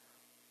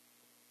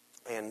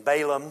 and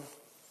Balaam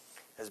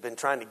has been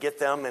trying to get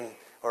them,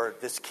 or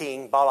this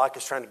king, Balak,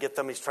 is trying to get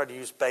them. He's tried to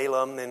use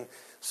Balaam, and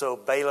so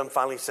Balaam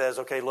finally says,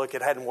 okay, look,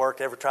 it hadn't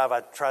worked. Every time I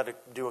tried to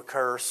do a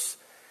curse,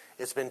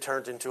 it's been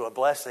turned into a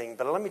blessing.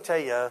 But let me tell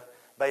you,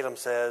 Balaam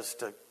says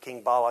to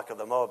King Balak of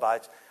the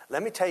Moabites,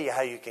 let me tell you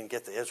how you can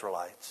get the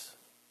Israelites.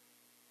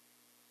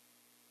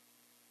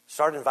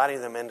 Start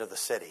inviting them into the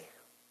city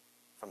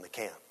from the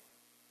camp.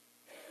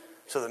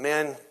 So the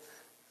men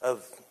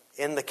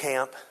in the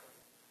camp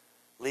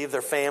leave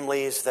their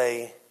families.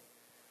 They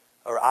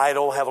are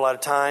idle, have a lot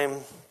of time.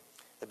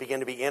 They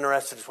begin to be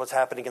interested in what's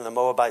happening in the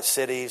Moabite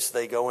cities.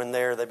 They go in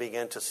there. They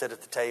begin to sit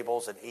at the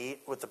tables and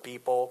eat with the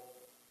people.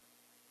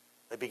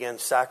 They begin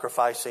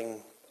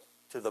sacrificing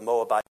to the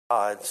Moabite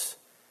gods.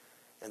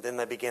 And then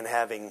they begin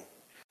having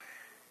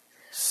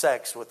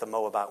sex with the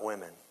Moabite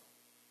women.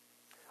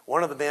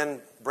 One of the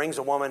men brings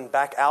a woman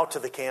back out to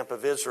the camp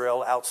of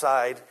Israel,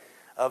 outside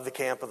of the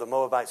camp of the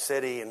Moabite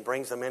city, and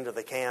brings them into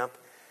the camp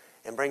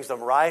and brings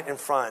them right in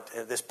front.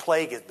 And this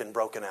plague has been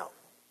broken out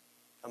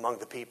among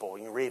the people.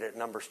 You can read it in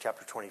Numbers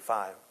chapter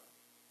 25.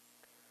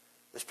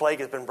 This plague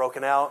has been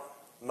broken out.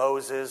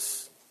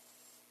 Moses,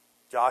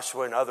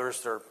 Joshua, and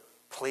others are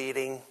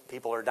pleading.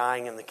 People are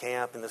dying in the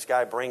camp, and this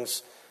guy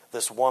brings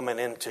this woman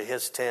into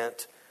his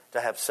tent to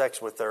have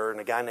sex with her, and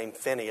a guy named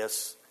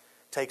Phinehas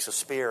takes a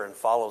spear and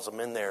follows them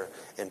in there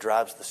and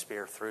drives the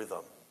spear through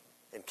them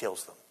and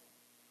kills them.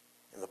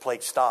 And the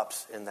plague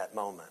stops in that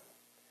moment.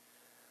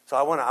 So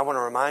I want to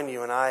remind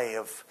you and I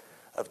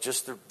of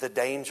just the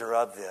danger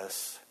of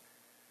this.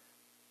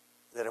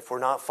 That if we're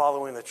not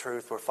following the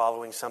truth, we're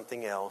following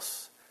something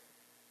else.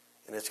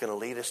 And it's going to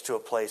lead us to a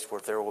place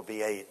where there will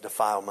be a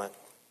defilement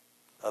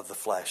of the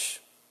flesh.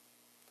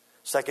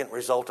 Second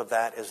result of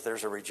that is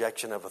there's a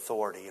rejection of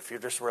authority. If you're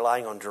just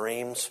relying on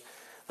dreams,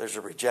 there's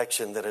a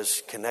rejection that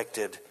is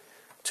connected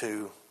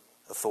to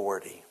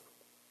authority.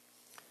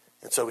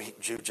 And so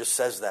Jude just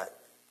says that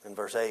in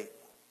verse 8.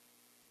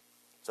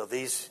 So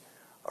these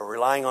are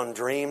relying on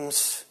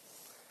dreams.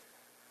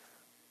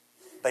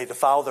 They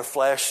defile their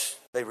flesh.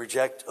 They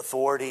reject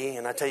authority.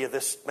 And I tell you,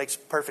 this makes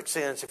perfect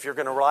sense. If you're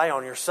going to rely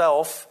on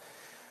yourself,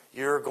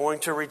 you're going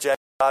to reject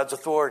God's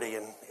authority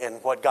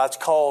and what God's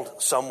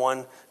called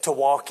someone to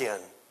walk in.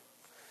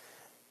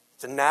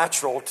 It's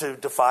natural to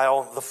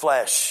defile the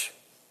flesh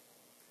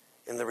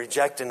in the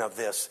rejecting of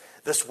this.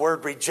 This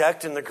word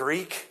reject in the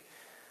Greek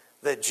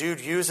that Jude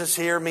uses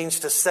here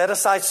means to set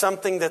aside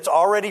something that's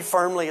already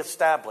firmly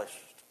established.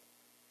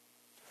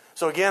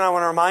 So again, I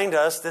want to remind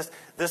us,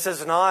 this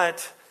is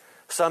not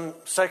some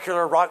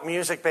secular rock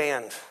music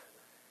band.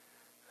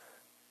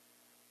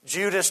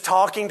 Jude is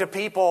talking to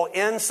people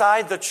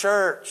inside the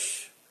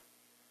church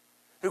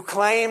who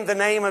claim the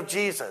name of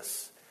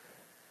Jesus,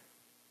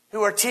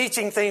 who are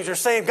teaching things, or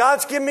saying,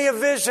 God's given me a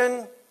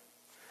vision,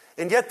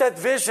 and yet that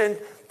vision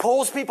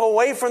pulls people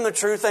away from the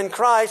truth and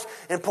Christ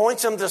and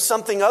points them to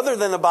something other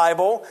than the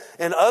Bible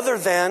and other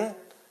than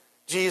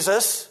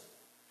Jesus.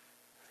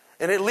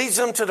 And it leads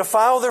them to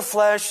defile their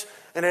flesh,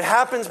 and it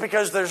happens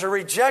because there's a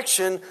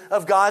rejection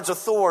of God's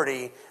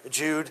authority,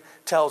 Jude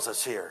tells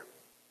us here.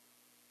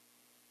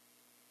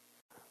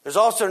 There's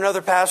also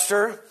another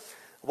pastor.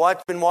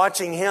 I've been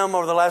watching him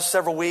over the last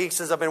several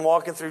weeks as I've been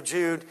walking through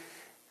Jude.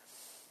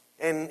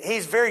 And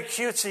he's very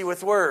cutesy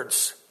with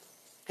words.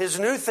 His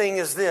new thing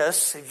is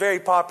this. He's very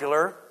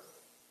popular.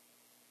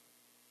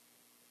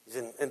 He's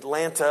in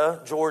Atlanta,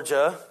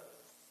 Georgia.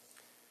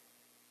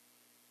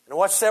 And I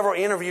watched several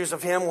interviews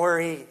of him where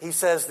he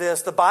says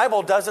this: the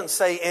Bible doesn't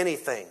say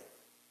anything.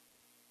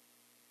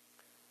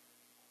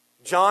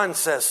 John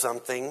says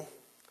something.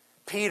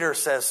 Peter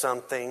says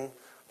something.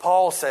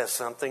 Paul says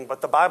something.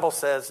 But the Bible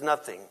says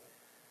nothing.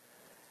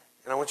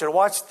 And I want you to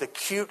watch the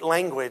cute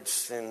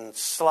language and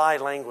sly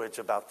language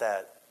about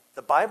that.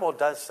 The Bible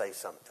does say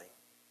something.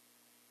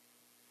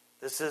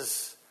 This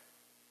is,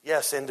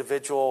 yes,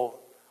 individual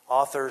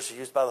authors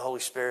used by the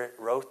Holy Spirit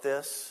wrote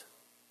this.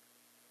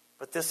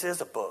 But this is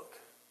a book.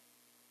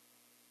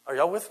 Are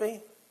y'all with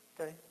me?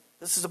 Okay.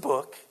 This is a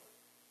book.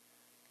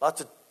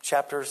 Lots of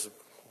chapters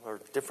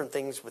or different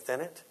things within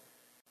it.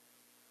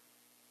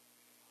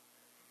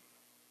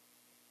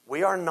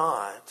 We are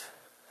not,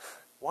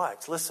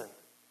 watch, listen.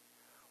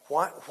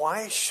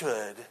 Why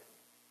should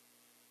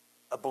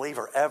a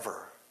believer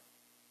ever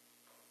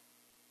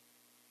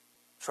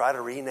try to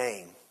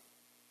rename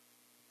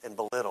and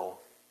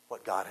belittle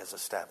what God has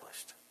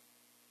established?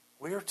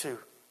 We are to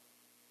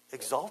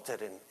exalt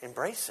it and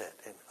embrace it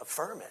and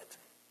affirm it.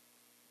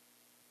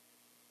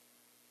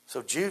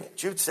 So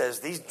Jude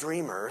says these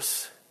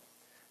dreamers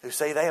who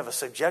say they have a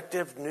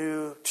subjective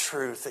new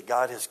truth that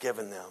God has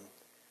given them,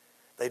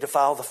 they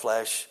defile the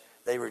flesh,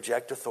 they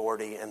reject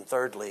authority, and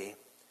thirdly,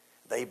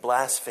 they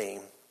blaspheme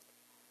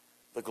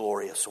the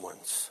glorious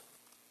ones.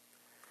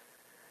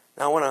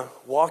 Now I want to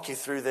walk you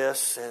through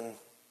this and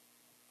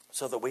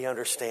so that we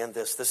understand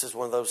this. This is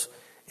one of those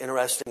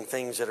interesting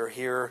things that are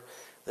here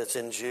that's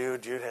in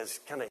Jude. Jude has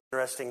kind of an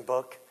interesting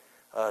book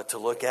to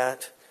look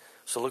at.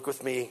 So look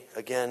with me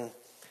again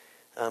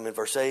in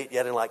verse 8.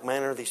 Yet in like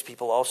manner, these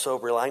people also,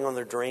 relying on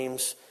their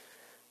dreams,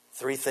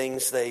 three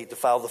things: they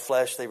defile the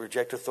flesh, they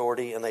reject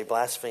authority, and they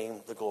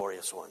blaspheme the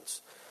glorious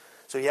ones.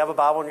 So you have a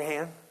Bible in your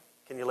hand?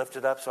 Can you lift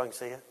it up so I can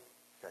see it?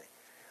 Okay.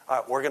 All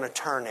right, we're going to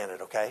turn in it,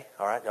 okay?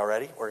 All right, y'all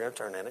ready? We're going to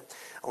turn in it.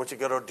 I want you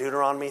to go to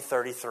Deuteronomy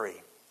 33.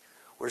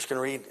 We're just going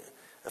to read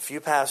a few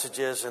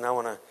passages, and I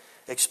want to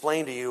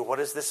explain to you, what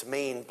does this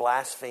mean,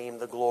 blaspheme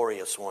the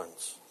glorious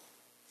ones?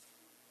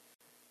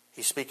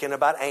 He's speaking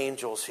about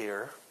angels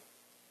here.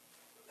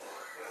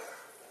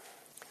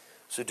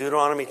 So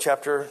Deuteronomy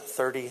chapter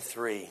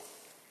 33.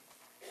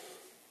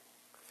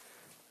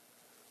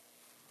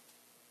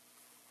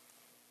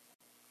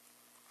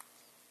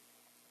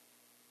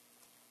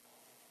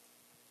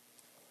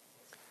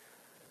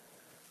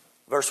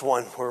 Verse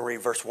 1, we're going to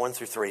read verse 1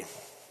 through 3.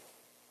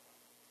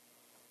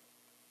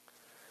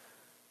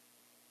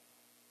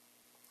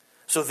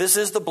 So this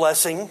is the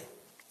blessing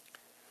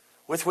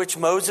with which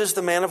Moses,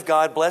 the man of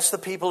God, blessed the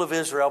people of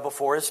Israel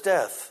before his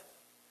death.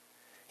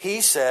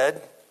 He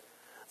said,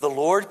 "The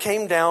Lord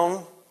came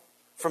down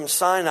from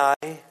Sinai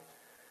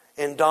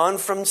and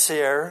dawned from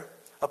Seir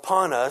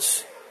upon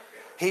us.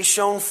 He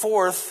shone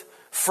forth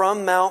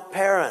from Mount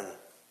Paran."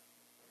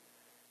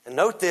 And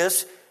note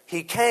this,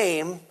 he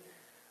came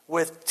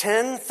with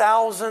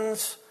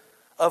 10,000s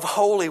of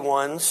holy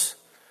ones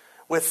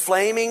with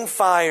flaming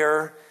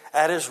fire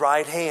at his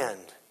right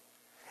hand.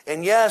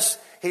 And yes,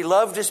 he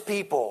loved his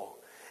people,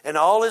 and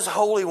all his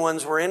holy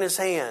ones were in his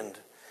hand.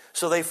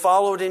 So they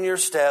followed in your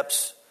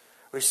steps,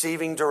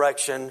 receiving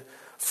direction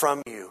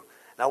from you.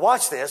 Now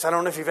watch this. I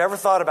don't know if you've ever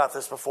thought about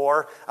this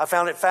before. I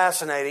found it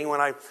fascinating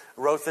when I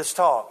wrote this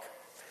talk.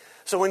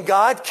 So when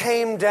God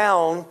came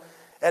down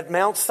at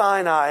Mount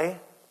Sinai,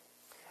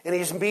 and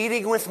he's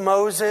meeting with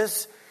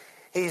Moses,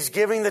 he's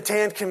giving the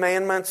 10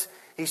 Commandments,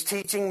 he's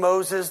teaching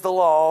Moses the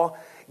law.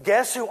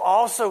 Guess who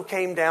also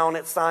came down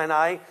at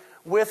Sinai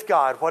with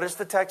God? What does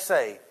the text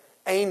say?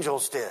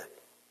 Angels did.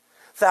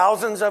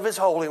 Thousands of his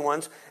holy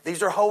ones.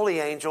 These are holy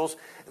angels.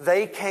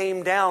 They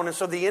came down. And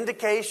so the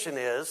indication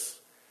is,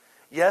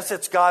 yes,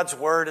 it's God's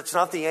word. It's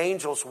not the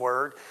angels'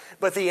 word.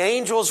 But the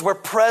angels were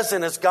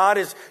present as God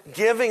is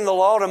giving the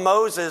law to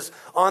Moses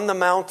on the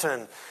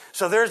mountain.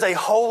 So there's a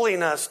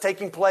holiness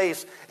taking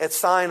place at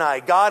Sinai.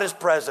 God is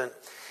present.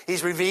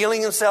 He's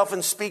revealing himself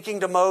and speaking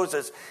to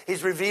Moses.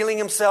 He's revealing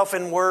himself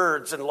in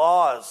words and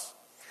laws.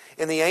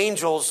 And the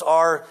angels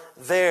are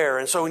there.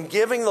 And so in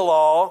giving the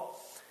law,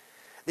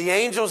 the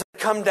angels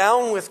come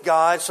down with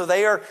God, so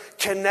they are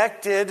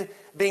connected,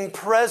 being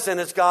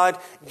present as God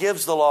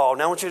gives the law.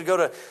 Now I want you to go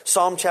to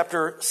Psalm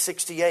chapter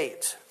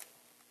 68.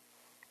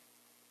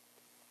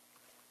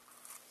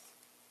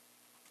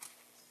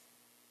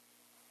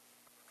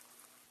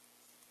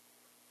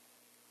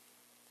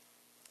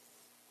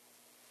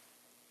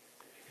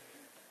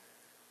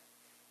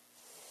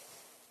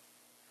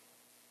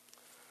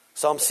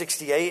 Psalm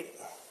 68,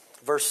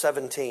 verse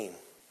 17.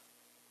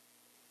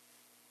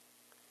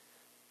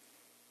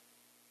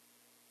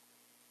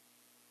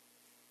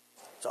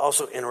 It's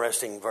also an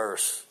interesting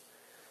verse.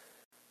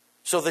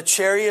 So the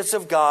chariots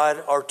of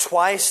God are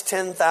twice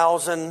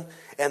 10,000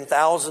 and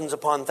thousands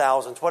upon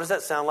thousands. What does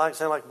that sound like?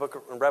 Sound like the book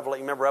of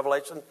Revelation? Remember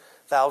Revelation?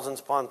 Thousands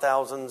upon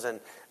thousands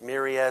and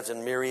myriads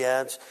and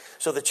myriads.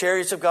 So the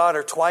chariots of God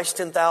are twice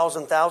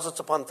 10,000, thousands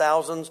upon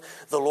thousands.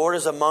 The Lord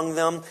is among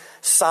them.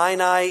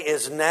 Sinai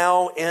is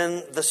now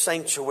in the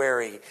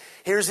sanctuary.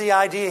 Here's the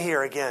idea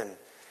here again.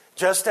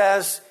 Just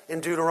as in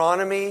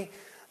Deuteronomy,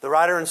 the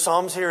writer in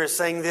Psalms here is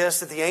saying this,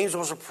 that the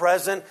angels were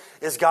present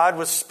as God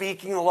was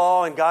speaking the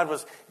law and God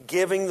was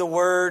giving the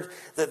word,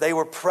 that they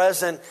were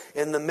present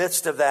in the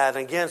midst of that.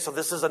 And again, so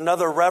this is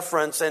another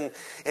reference. And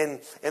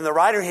the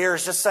writer here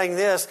is just saying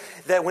this,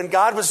 that when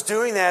God was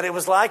doing that, it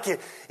was like it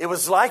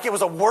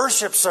was a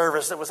worship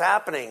service that was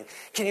happening.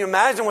 Can you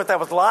imagine what that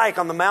was like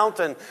on the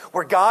mountain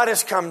where God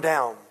has come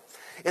down?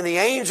 And the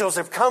angels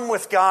have come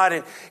with God,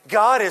 and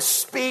God is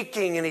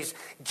speaking, and he's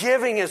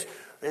giving his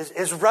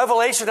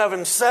revelation of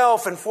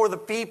himself and for the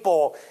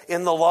people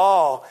in the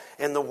law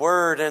and the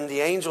word, and the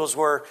angels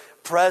were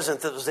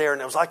present that was there,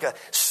 and it was like a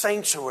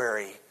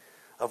sanctuary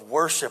of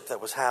worship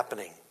that was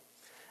happening.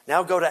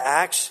 Now go to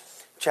Acts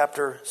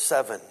chapter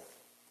 7.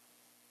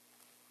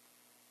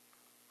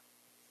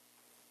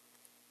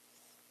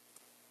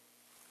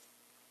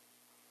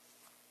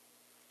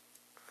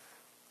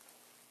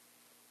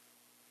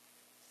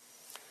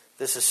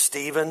 This is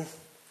Stephen,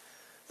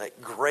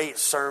 that great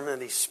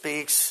sermon he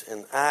speaks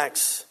in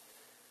Acts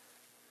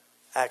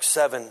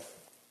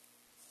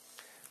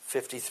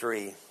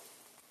 7:53.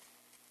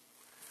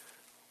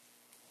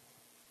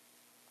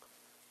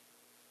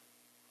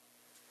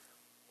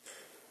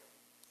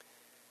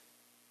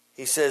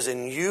 He says,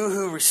 "And you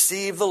who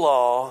receive the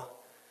law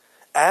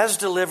as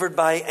delivered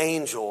by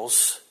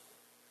angels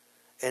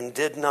and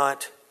did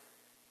not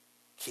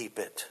keep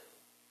it."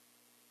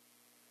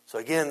 So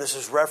again, this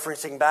is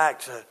referencing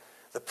back to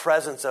the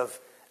presence of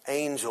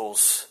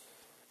angels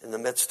in the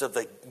midst of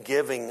the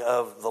giving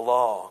of the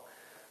law.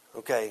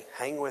 Okay,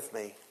 hang with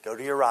me. Go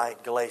to your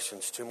right,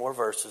 Galatians, 2 more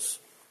verses.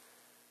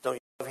 Don't you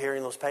love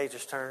hearing those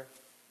pages turn?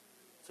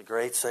 It's a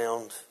great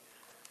sound.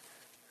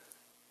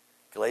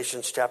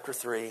 Galatians chapter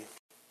 3.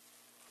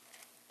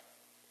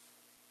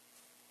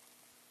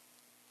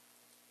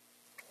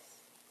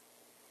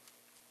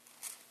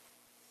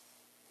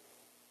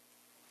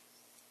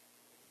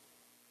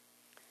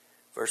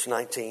 Verse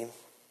 19.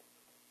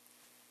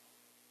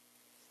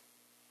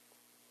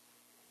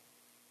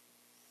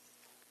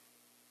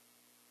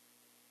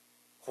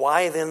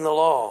 Why then the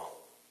law?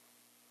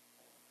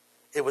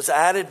 It was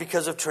added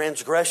because of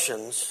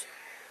transgressions,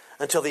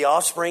 until the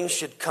offspring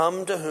should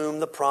come to whom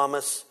the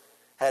promise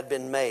had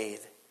been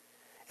made.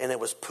 And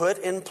it was put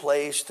in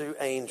place through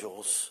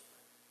angels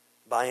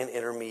by an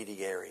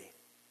intermediary.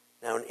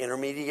 Now, an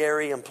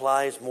intermediary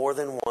implies more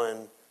than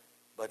one,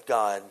 but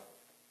God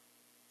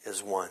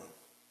is one.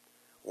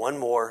 One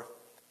more,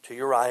 to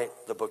your right,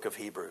 the book of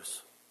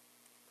Hebrews.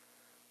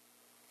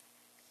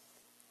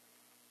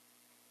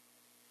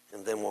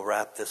 And then we'll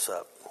wrap this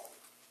up.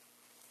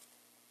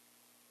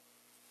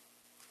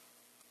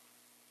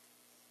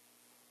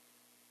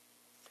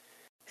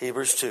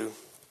 Hebrews 2,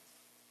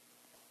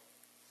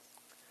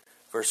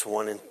 verse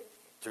 1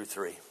 through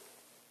 3.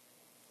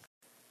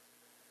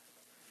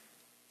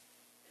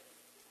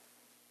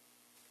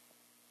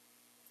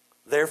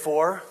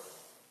 Therefore,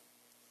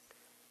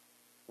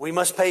 we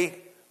must pay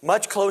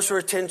much closer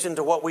attention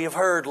to what we have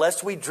heard,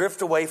 lest we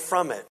drift away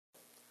from it.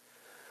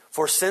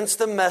 For since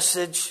the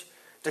message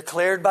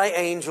declared by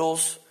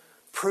angels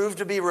proved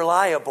to be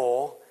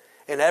reliable,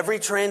 and every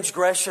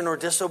transgression or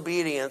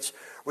disobedience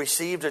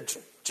received a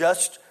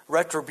just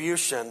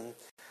retribution,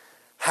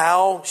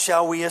 how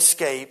shall we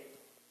escape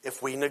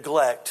if we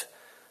neglect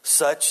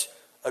such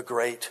a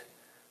great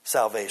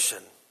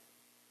salvation?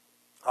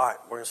 All right,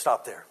 we're going to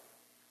stop there.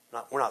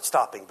 We're not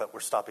stopping, but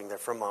we're stopping there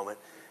for a moment,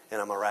 and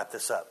I'm going to wrap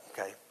this up,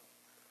 okay?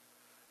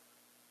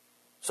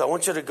 So I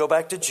want you to go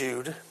back to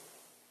Jude.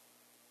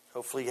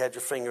 Hopefully you had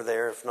your finger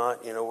there. If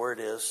not, you know where it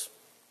is.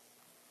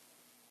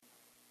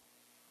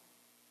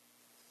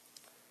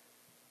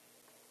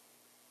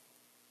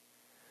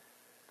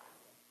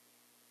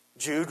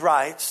 Jude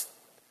writes,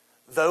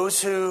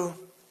 those who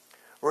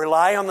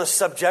rely on the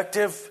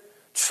subjective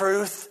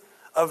truth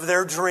of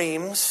their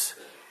dreams,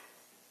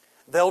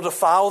 they'll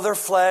defile their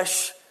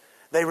flesh,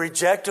 they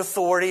reject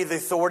authority, the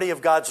authority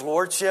of God's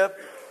lordship,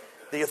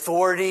 the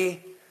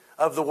authority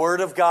of the Word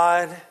of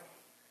God,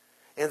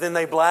 and then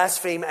they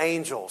blaspheme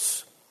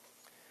angels.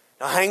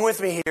 Now hang with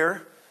me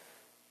here.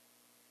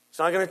 It's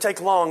not going to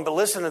take long, but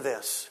listen to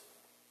this.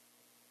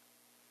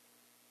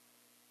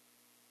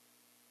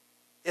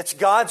 It's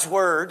God's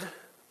Word.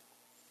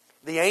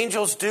 The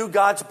angels do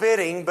God's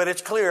bidding, but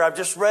it's clear, I've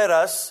just read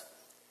us.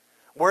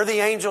 Were the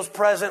angels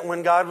present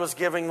when God was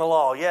giving the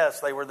law? Yes,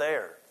 they were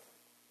there.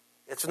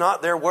 It's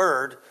not their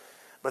word,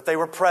 but they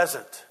were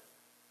present.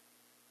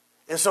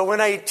 And so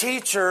when a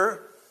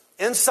teacher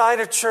inside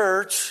a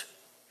church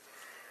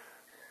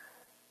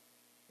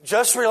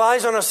just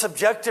relies on a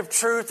subjective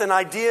truth, an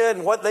idea,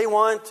 and what they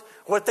want,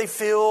 what they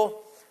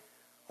feel,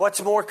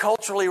 what's more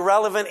culturally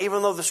relevant,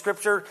 even though the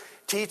Scripture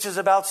teaches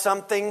about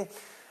something,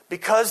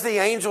 because the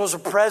angels are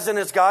present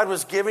as God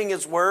was giving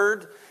His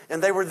word,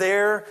 and they were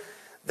there,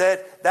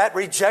 that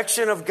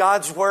rejection of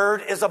God's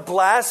word is a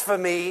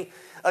blasphemy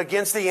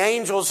against the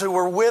angels who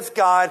were with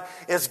God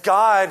as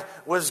God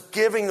was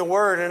giving the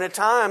word. And at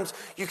times,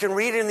 you can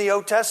read in the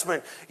Old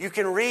Testament, you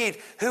can read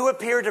who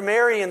appeared to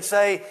Mary and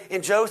say,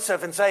 in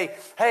Joseph, and say,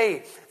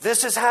 hey,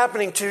 this is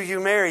happening to you,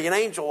 Mary. An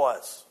angel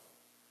was.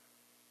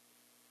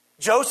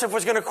 Joseph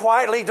was going to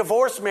quietly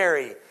divorce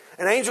Mary.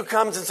 An angel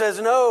comes and says,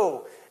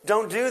 no,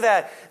 don't do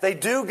that. They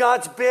do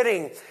God's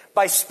bidding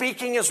by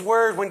speaking His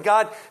word when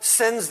God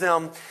sends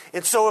them.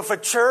 And so if a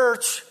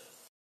church,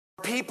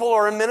 people,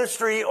 or a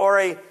ministry, or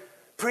a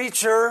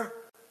preacher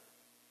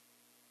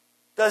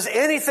does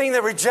anything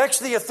that rejects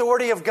the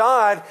authority of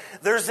God,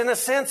 there's in a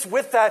sense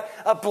with that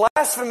a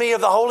blasphemy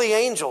of the holy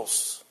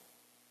angels.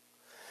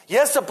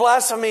 Yes, a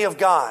blasphemy of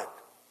God,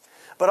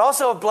 but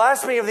also a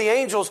blasphemy of the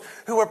angels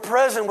who were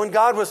present when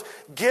God was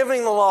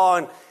giving the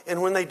law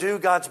and when they do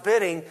God's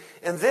bidding.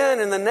 And then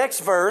in the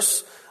next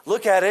verse,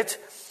 look at it,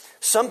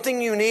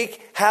 something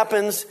unique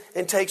happens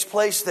and takes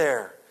place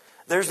there.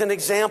 There's an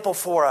example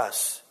for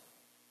us.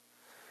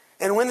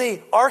 And when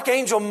the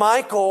archangel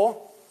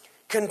Michael,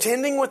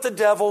 contending with the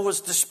devil,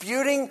 was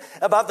disputing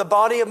about the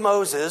body of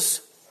Moses,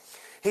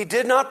 He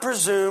did not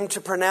presume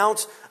to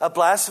pronounce a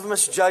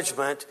blasphemous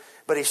judgment,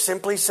 but he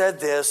simply said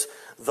this,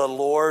 "The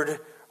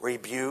Lord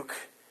rebuke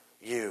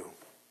you."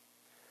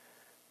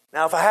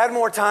 Now, if I had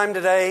more time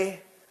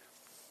today,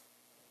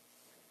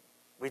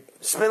 we'd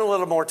spend a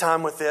little more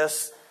time with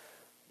this,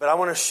 but I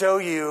want to show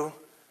you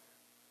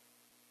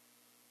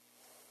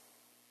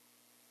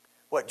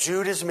what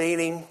Jude is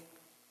meaning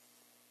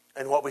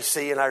and what we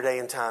see in our day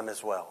and time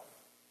as well.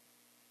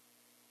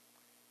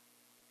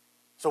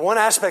 So one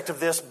aspect of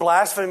this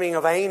blaspheming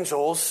of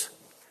angels,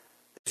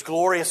 these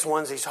glorious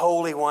ones, these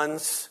holy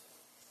ones,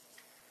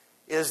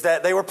 is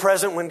that they were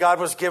present when God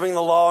was giving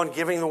the law and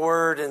giving the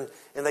word, and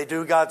they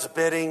do God's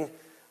bidding.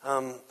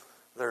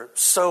 They're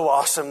so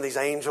awesome, these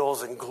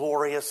angels, and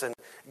glorious and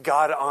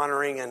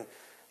God-honoring, and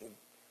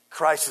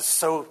Christ is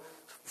so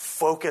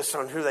focused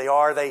on who they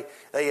are. They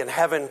in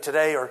heaven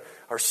today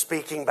are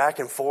speaking back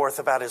and forth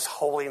about His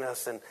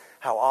holiness and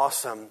how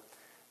awesome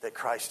that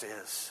Christ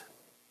is.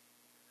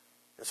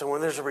 And so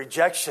when there's a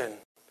rejection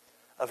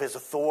of His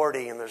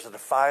authority and there's a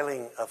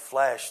defiling of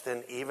flesh,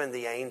 then even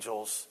the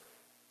angels,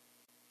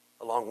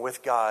 along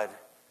with God,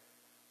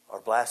 are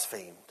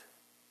blasphemed.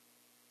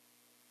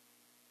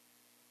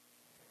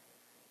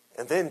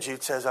 And then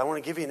Jude says, I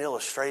want to give you an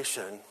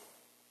illustration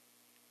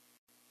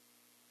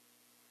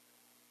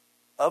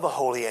of a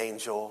holy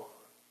angel,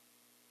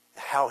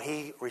 how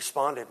he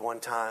responded one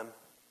time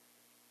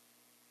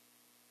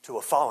to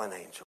a fallen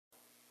angel.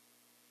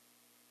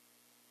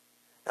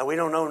 Now we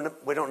don't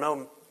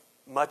know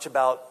much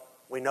about.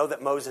 We know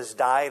that Moses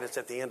died. It's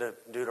at the end of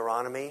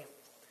Deuteronomy.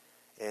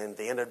 And at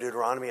the end of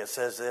Deuteronomy it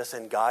says this,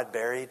 and God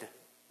buried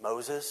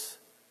Moses.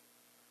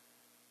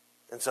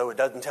 And so it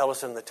doesn't tell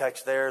us in the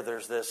text there.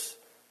 There's this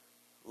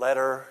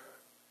letter.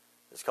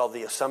 It's called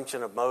the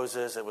Assumption of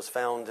Moses. It was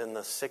found in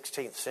the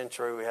 16th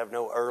century. We have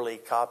no early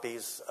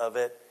copies of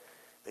it.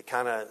 It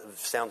kind of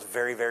sounds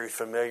very, very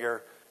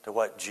familiar to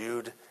what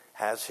Jude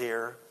has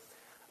here.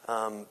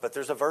 But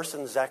there's a verse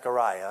in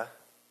Zechariah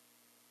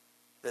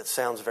that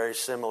sounds very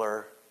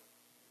similar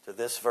to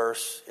this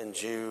verse in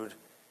Jude,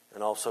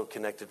 and also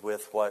connected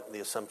with what the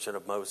Assumption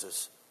of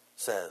Moses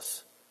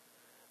says.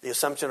 The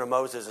Assumption of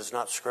Moses is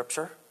not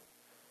Scripture,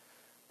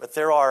 but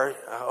there are,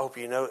 I hope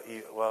you know,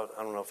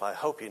 I don't know if I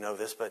hope you know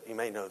this, but you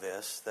may know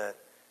this, that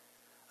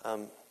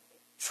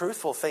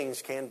truthful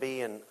things can be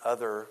in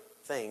other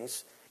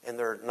things, and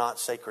they're not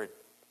sacred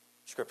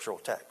scriptural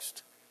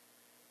text.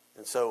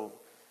 And so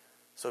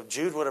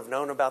Jude would have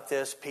known about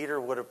this. Peter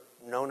would have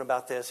known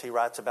about this. He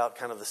writes about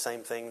kind of the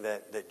same thing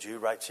that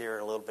Jude writes here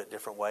in a little bit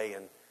different way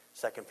in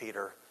 2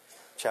 Peter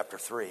chapter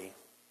 3.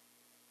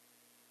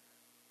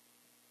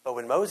 But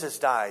when Moses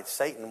died,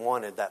 Satan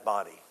wanted that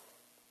body.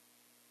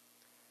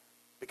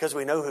 Because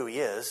we know who he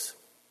is,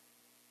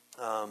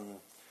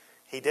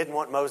 he didn't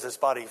want Moses'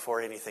 body for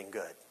anything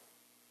good.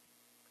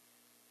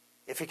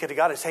 If he could have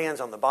got his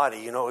hands on the body,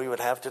 you know what we would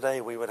have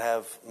today? We would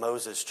have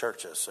Moses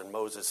churches and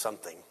Moses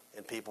something.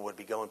 And people would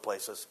be going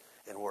places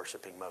and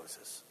worshiping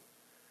Moses.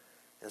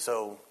 And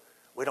so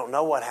we don't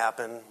know what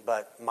happened,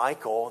 but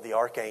Michael, the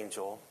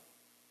archangel,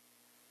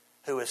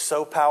 who is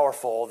so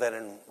powerful that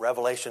in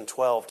Revelation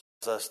 12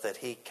 tells us that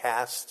he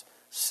cast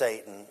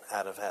Satan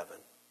out of heaven.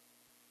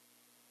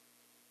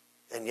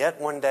 And yet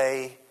one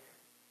day,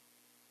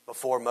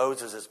 before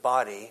Moses'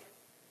 body,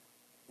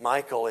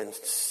 Michael and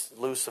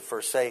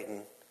Lucifer,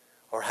 Satan,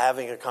 are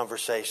having a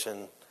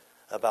conversation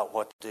about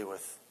what to do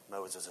with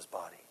Moses'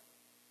 body.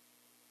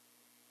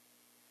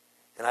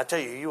 And I tell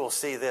you, you will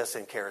see this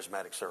in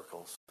charismatic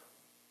circles.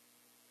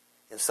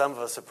 And some of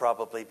us have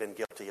probably been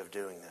guilty of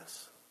doing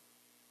this.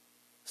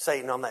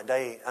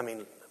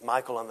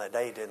 Michael on that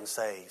day didn't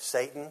say,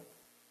 Satan,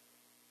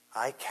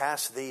 I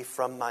cast thee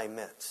from my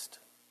midst.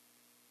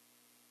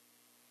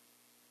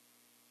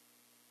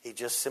 He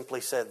just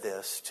simply said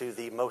this, to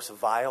the most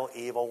vile,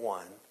 evil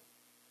one.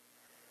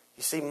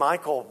 You see,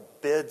 Michael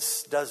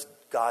does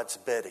God's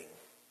bidding.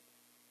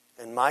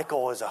 And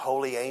Michael, as a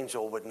holy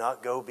angel, would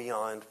not go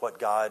beyond what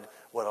God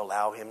would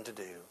allow him to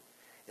do.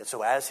 And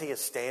so as he is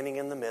standing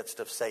in the midst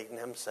of Satan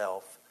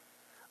himself,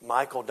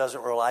 Michael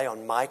doesn't rely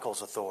on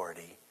Michael's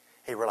authority.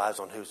 He relies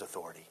on whose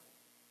authority?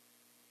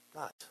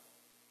 God.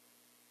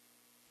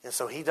 And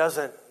so he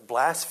doesn't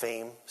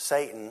blaspheme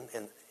Satan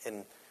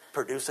and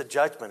produce a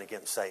judgment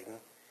against Satan.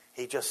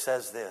 He just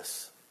says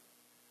this,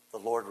 the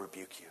Lord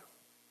rebuke you.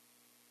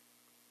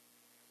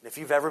 And if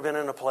you've ever been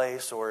in a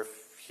place, or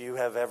if you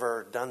have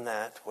ever done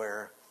that,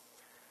 where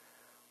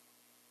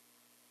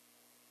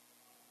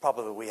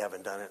probably we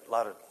haven't done it, a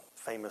lot of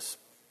famous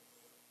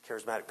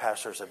charismatic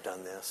pastors have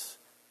done this,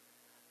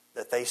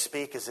 that they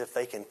speak as if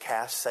they can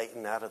cast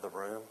Satan out of the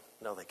room.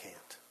 No, they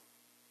can't.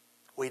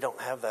 We don't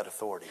have that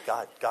authority.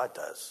 God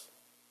does.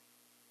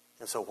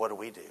 And so what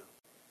do?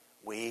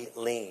 We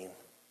lean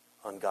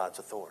on God's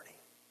authority.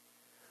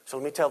 So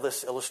let me tell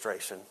this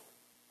illustration.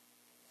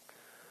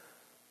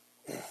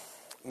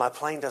 My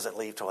plane doesn't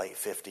leave till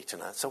 8:50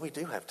 tonight, so we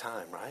do have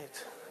time,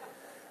 right?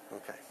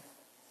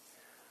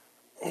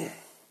 Okay.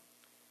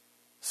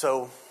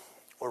 So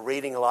we're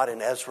reading a lot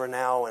in Ezra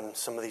now, and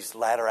some of these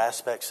latter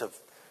aspects of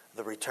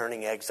the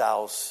returning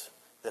exiles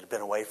that had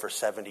been away for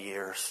 70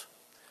 years.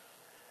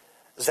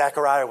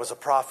 Zechariah was a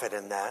prophet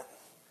in that.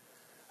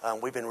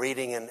 We've been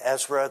reading in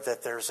Ezra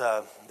that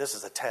this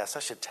is a test. I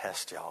should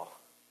test y'all.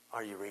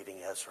 Are you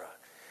reading Ezra?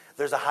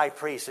 There's a high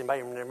priest.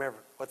 Anybody remember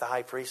what the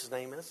high priest's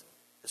name is?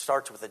 It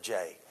starts with a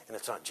J, and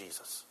it's not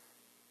Jesus.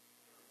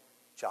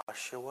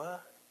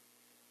 Joshua.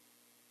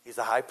 He's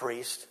the high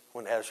priest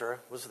when Ezra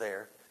was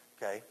there.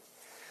 Okay.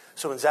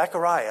 So in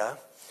Zechariah,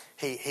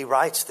 he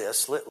writes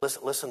this.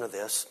 Listen to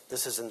this.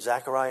 This is in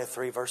Zechariah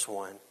 3, verse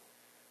 1.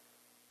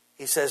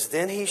 He says,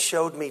 "Then he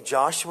showed me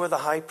Joshua the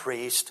high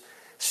priest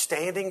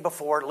standing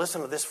before,"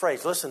 listen to this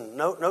phrase. Listen,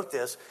 note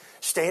this.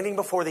 Standing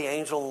before the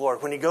angel of the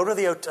Lord. When you go to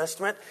the Old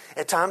Testament,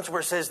 at times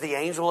where it says the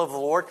angel of the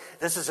Lord,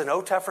 this is an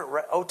Old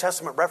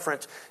Testament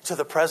reference to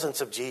the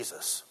presence of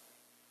Jesus.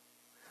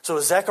 So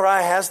as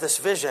Zechariah has this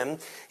vision,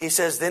 he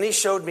says, "Then he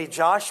showed me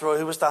Joshua,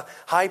 who was the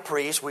high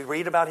priest." We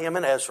read about him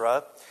in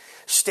Ezra,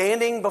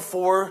 standing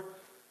before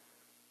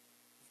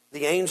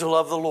the angel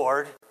of the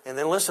Lord. And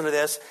then listen to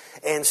this.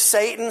 "And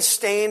Satan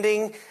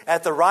standing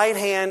at the right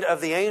hand of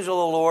the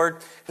angel of the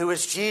Lord," who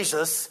is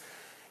Jesus,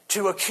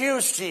 to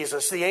accuse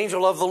Jesus, the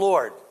angel of the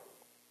Lord.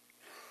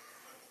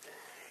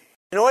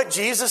 You know what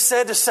Jesus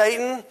said to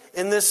Satan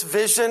in this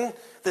vision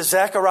that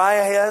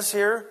Zechariah has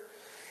here?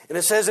 And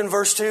it says in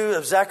verse 2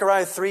 of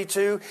Zechariah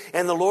 3:2,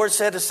 "And the Lord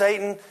said to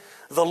Satan,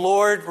 'The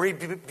Lord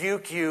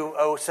rebuke you,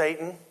 O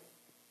Satan.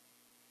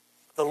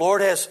 The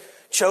Lord has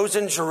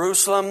chosen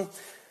Jerusalem.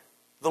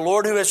 The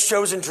Lord who has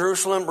chosen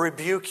Jerusalem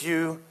rebuke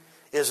you.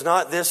 Is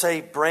not this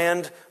a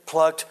brand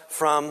plucked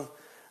from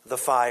the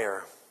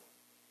fire?'"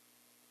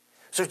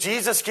 So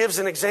Jesus gives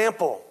an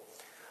example.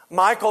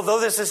 Michael, though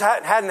this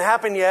hadn't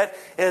happened yet,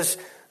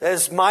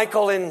 as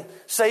Michael and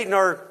Satan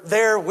are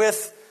there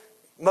with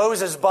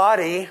Moses'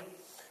 body,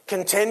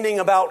 contending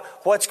about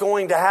what's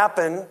going to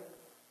happen.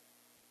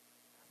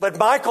 But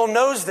Michael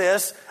knows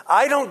this.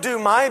 I don't do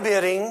my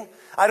bidding.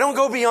 I don't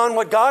go beyond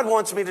what God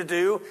wants me to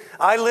do.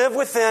 I live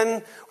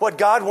within what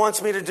God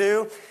wants me to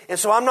do. And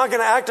so I'm not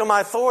going to act on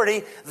my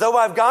authority, though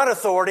I've got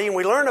authority. And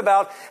we learn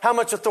about how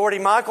much authority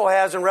Michael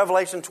has in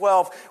Revelation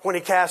 12 when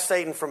he cast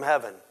Satan from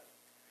heaven.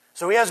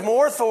 So he has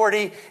more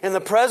authority in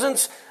the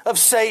presence of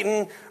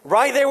Satan,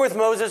 right there with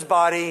Moses'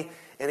 body.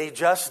 And he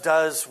just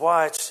does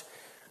what?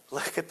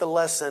 Look at the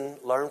lesson.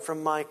 Learn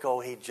from Michael.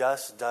 He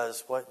just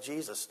does what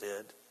Jesus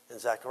did in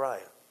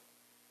Zechariah.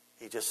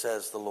 He just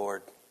says, "The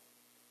Lord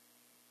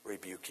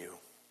rebuke you."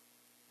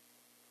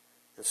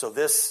 And so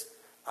this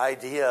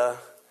idea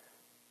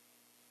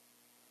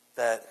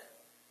that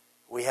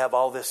we have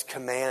all this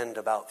command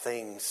about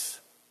things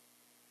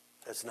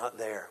that's not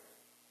there.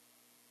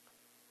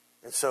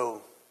 And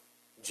so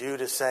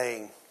Jude is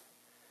saying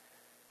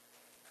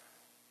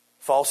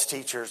false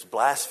teachers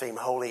blaspheme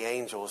holy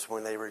angels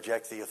when they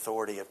reject the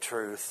authority of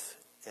truth.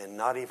 And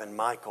not even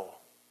Michael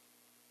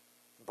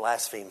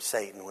blasphemed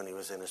Satan when he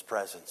was in his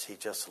presence. He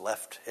just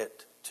left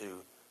it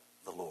to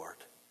the Lord.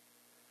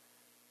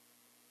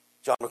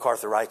 John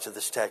MacArthur writes of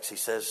this text, he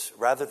says,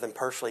 "Rather than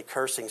personally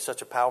cursing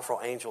such a powerful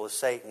angel as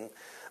Satan,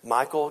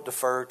 Michael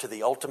deferred to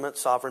the ultimate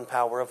sovereign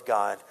power of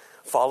God,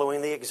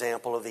 following the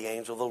example of the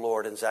angel of the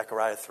Lord in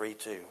Zechariah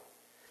 3:2.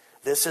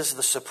 This is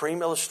the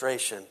supreme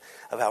illustration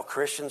of how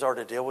Christians are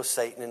to deal with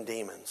Satan and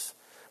demons.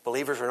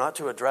 Believers are not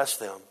to address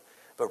them,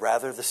 but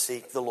rather to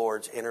seek the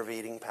Lord's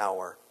intervening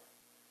power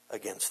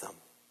against them."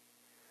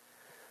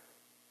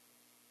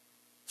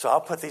 So I'll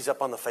put these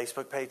up on the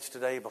Facebook page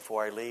today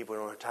before I leave. We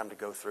don't have time to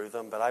go through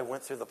them. But I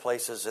went through the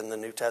places in the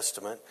New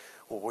Testament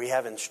where we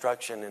have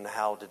instruction in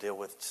how to deal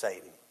with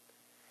Satan.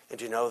 And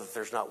do you know that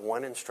there's not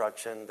one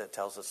instruction that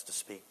tells us to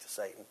speak to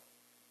Satan?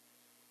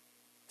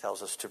 It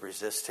tells us to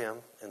resist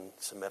him and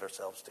submit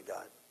ourselves to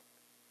God.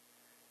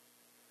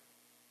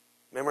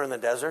 Remember in the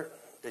desert,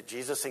 did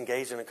Jesus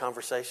engage in a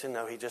conversation?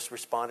 No, he just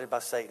responded by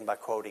Satan by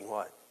quoting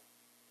what?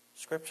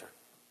 Scripture.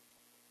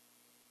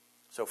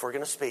 So if we're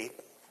going to speak,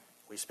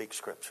 we speak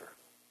Scripture.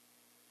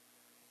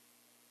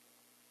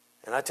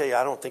 And I tell you,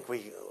 I don't think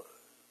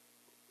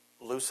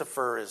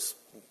Lucifer is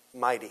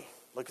mighty.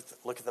 Look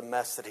at the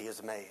mess that he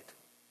has made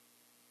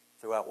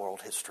throughout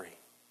world history.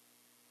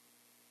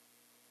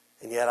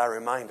 And yet I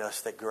remind us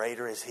that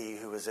greater is he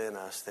who is in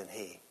us than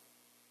he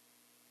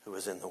who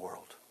is in the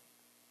world.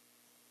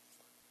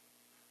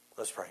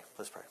 Let's pray.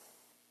 Let's pray.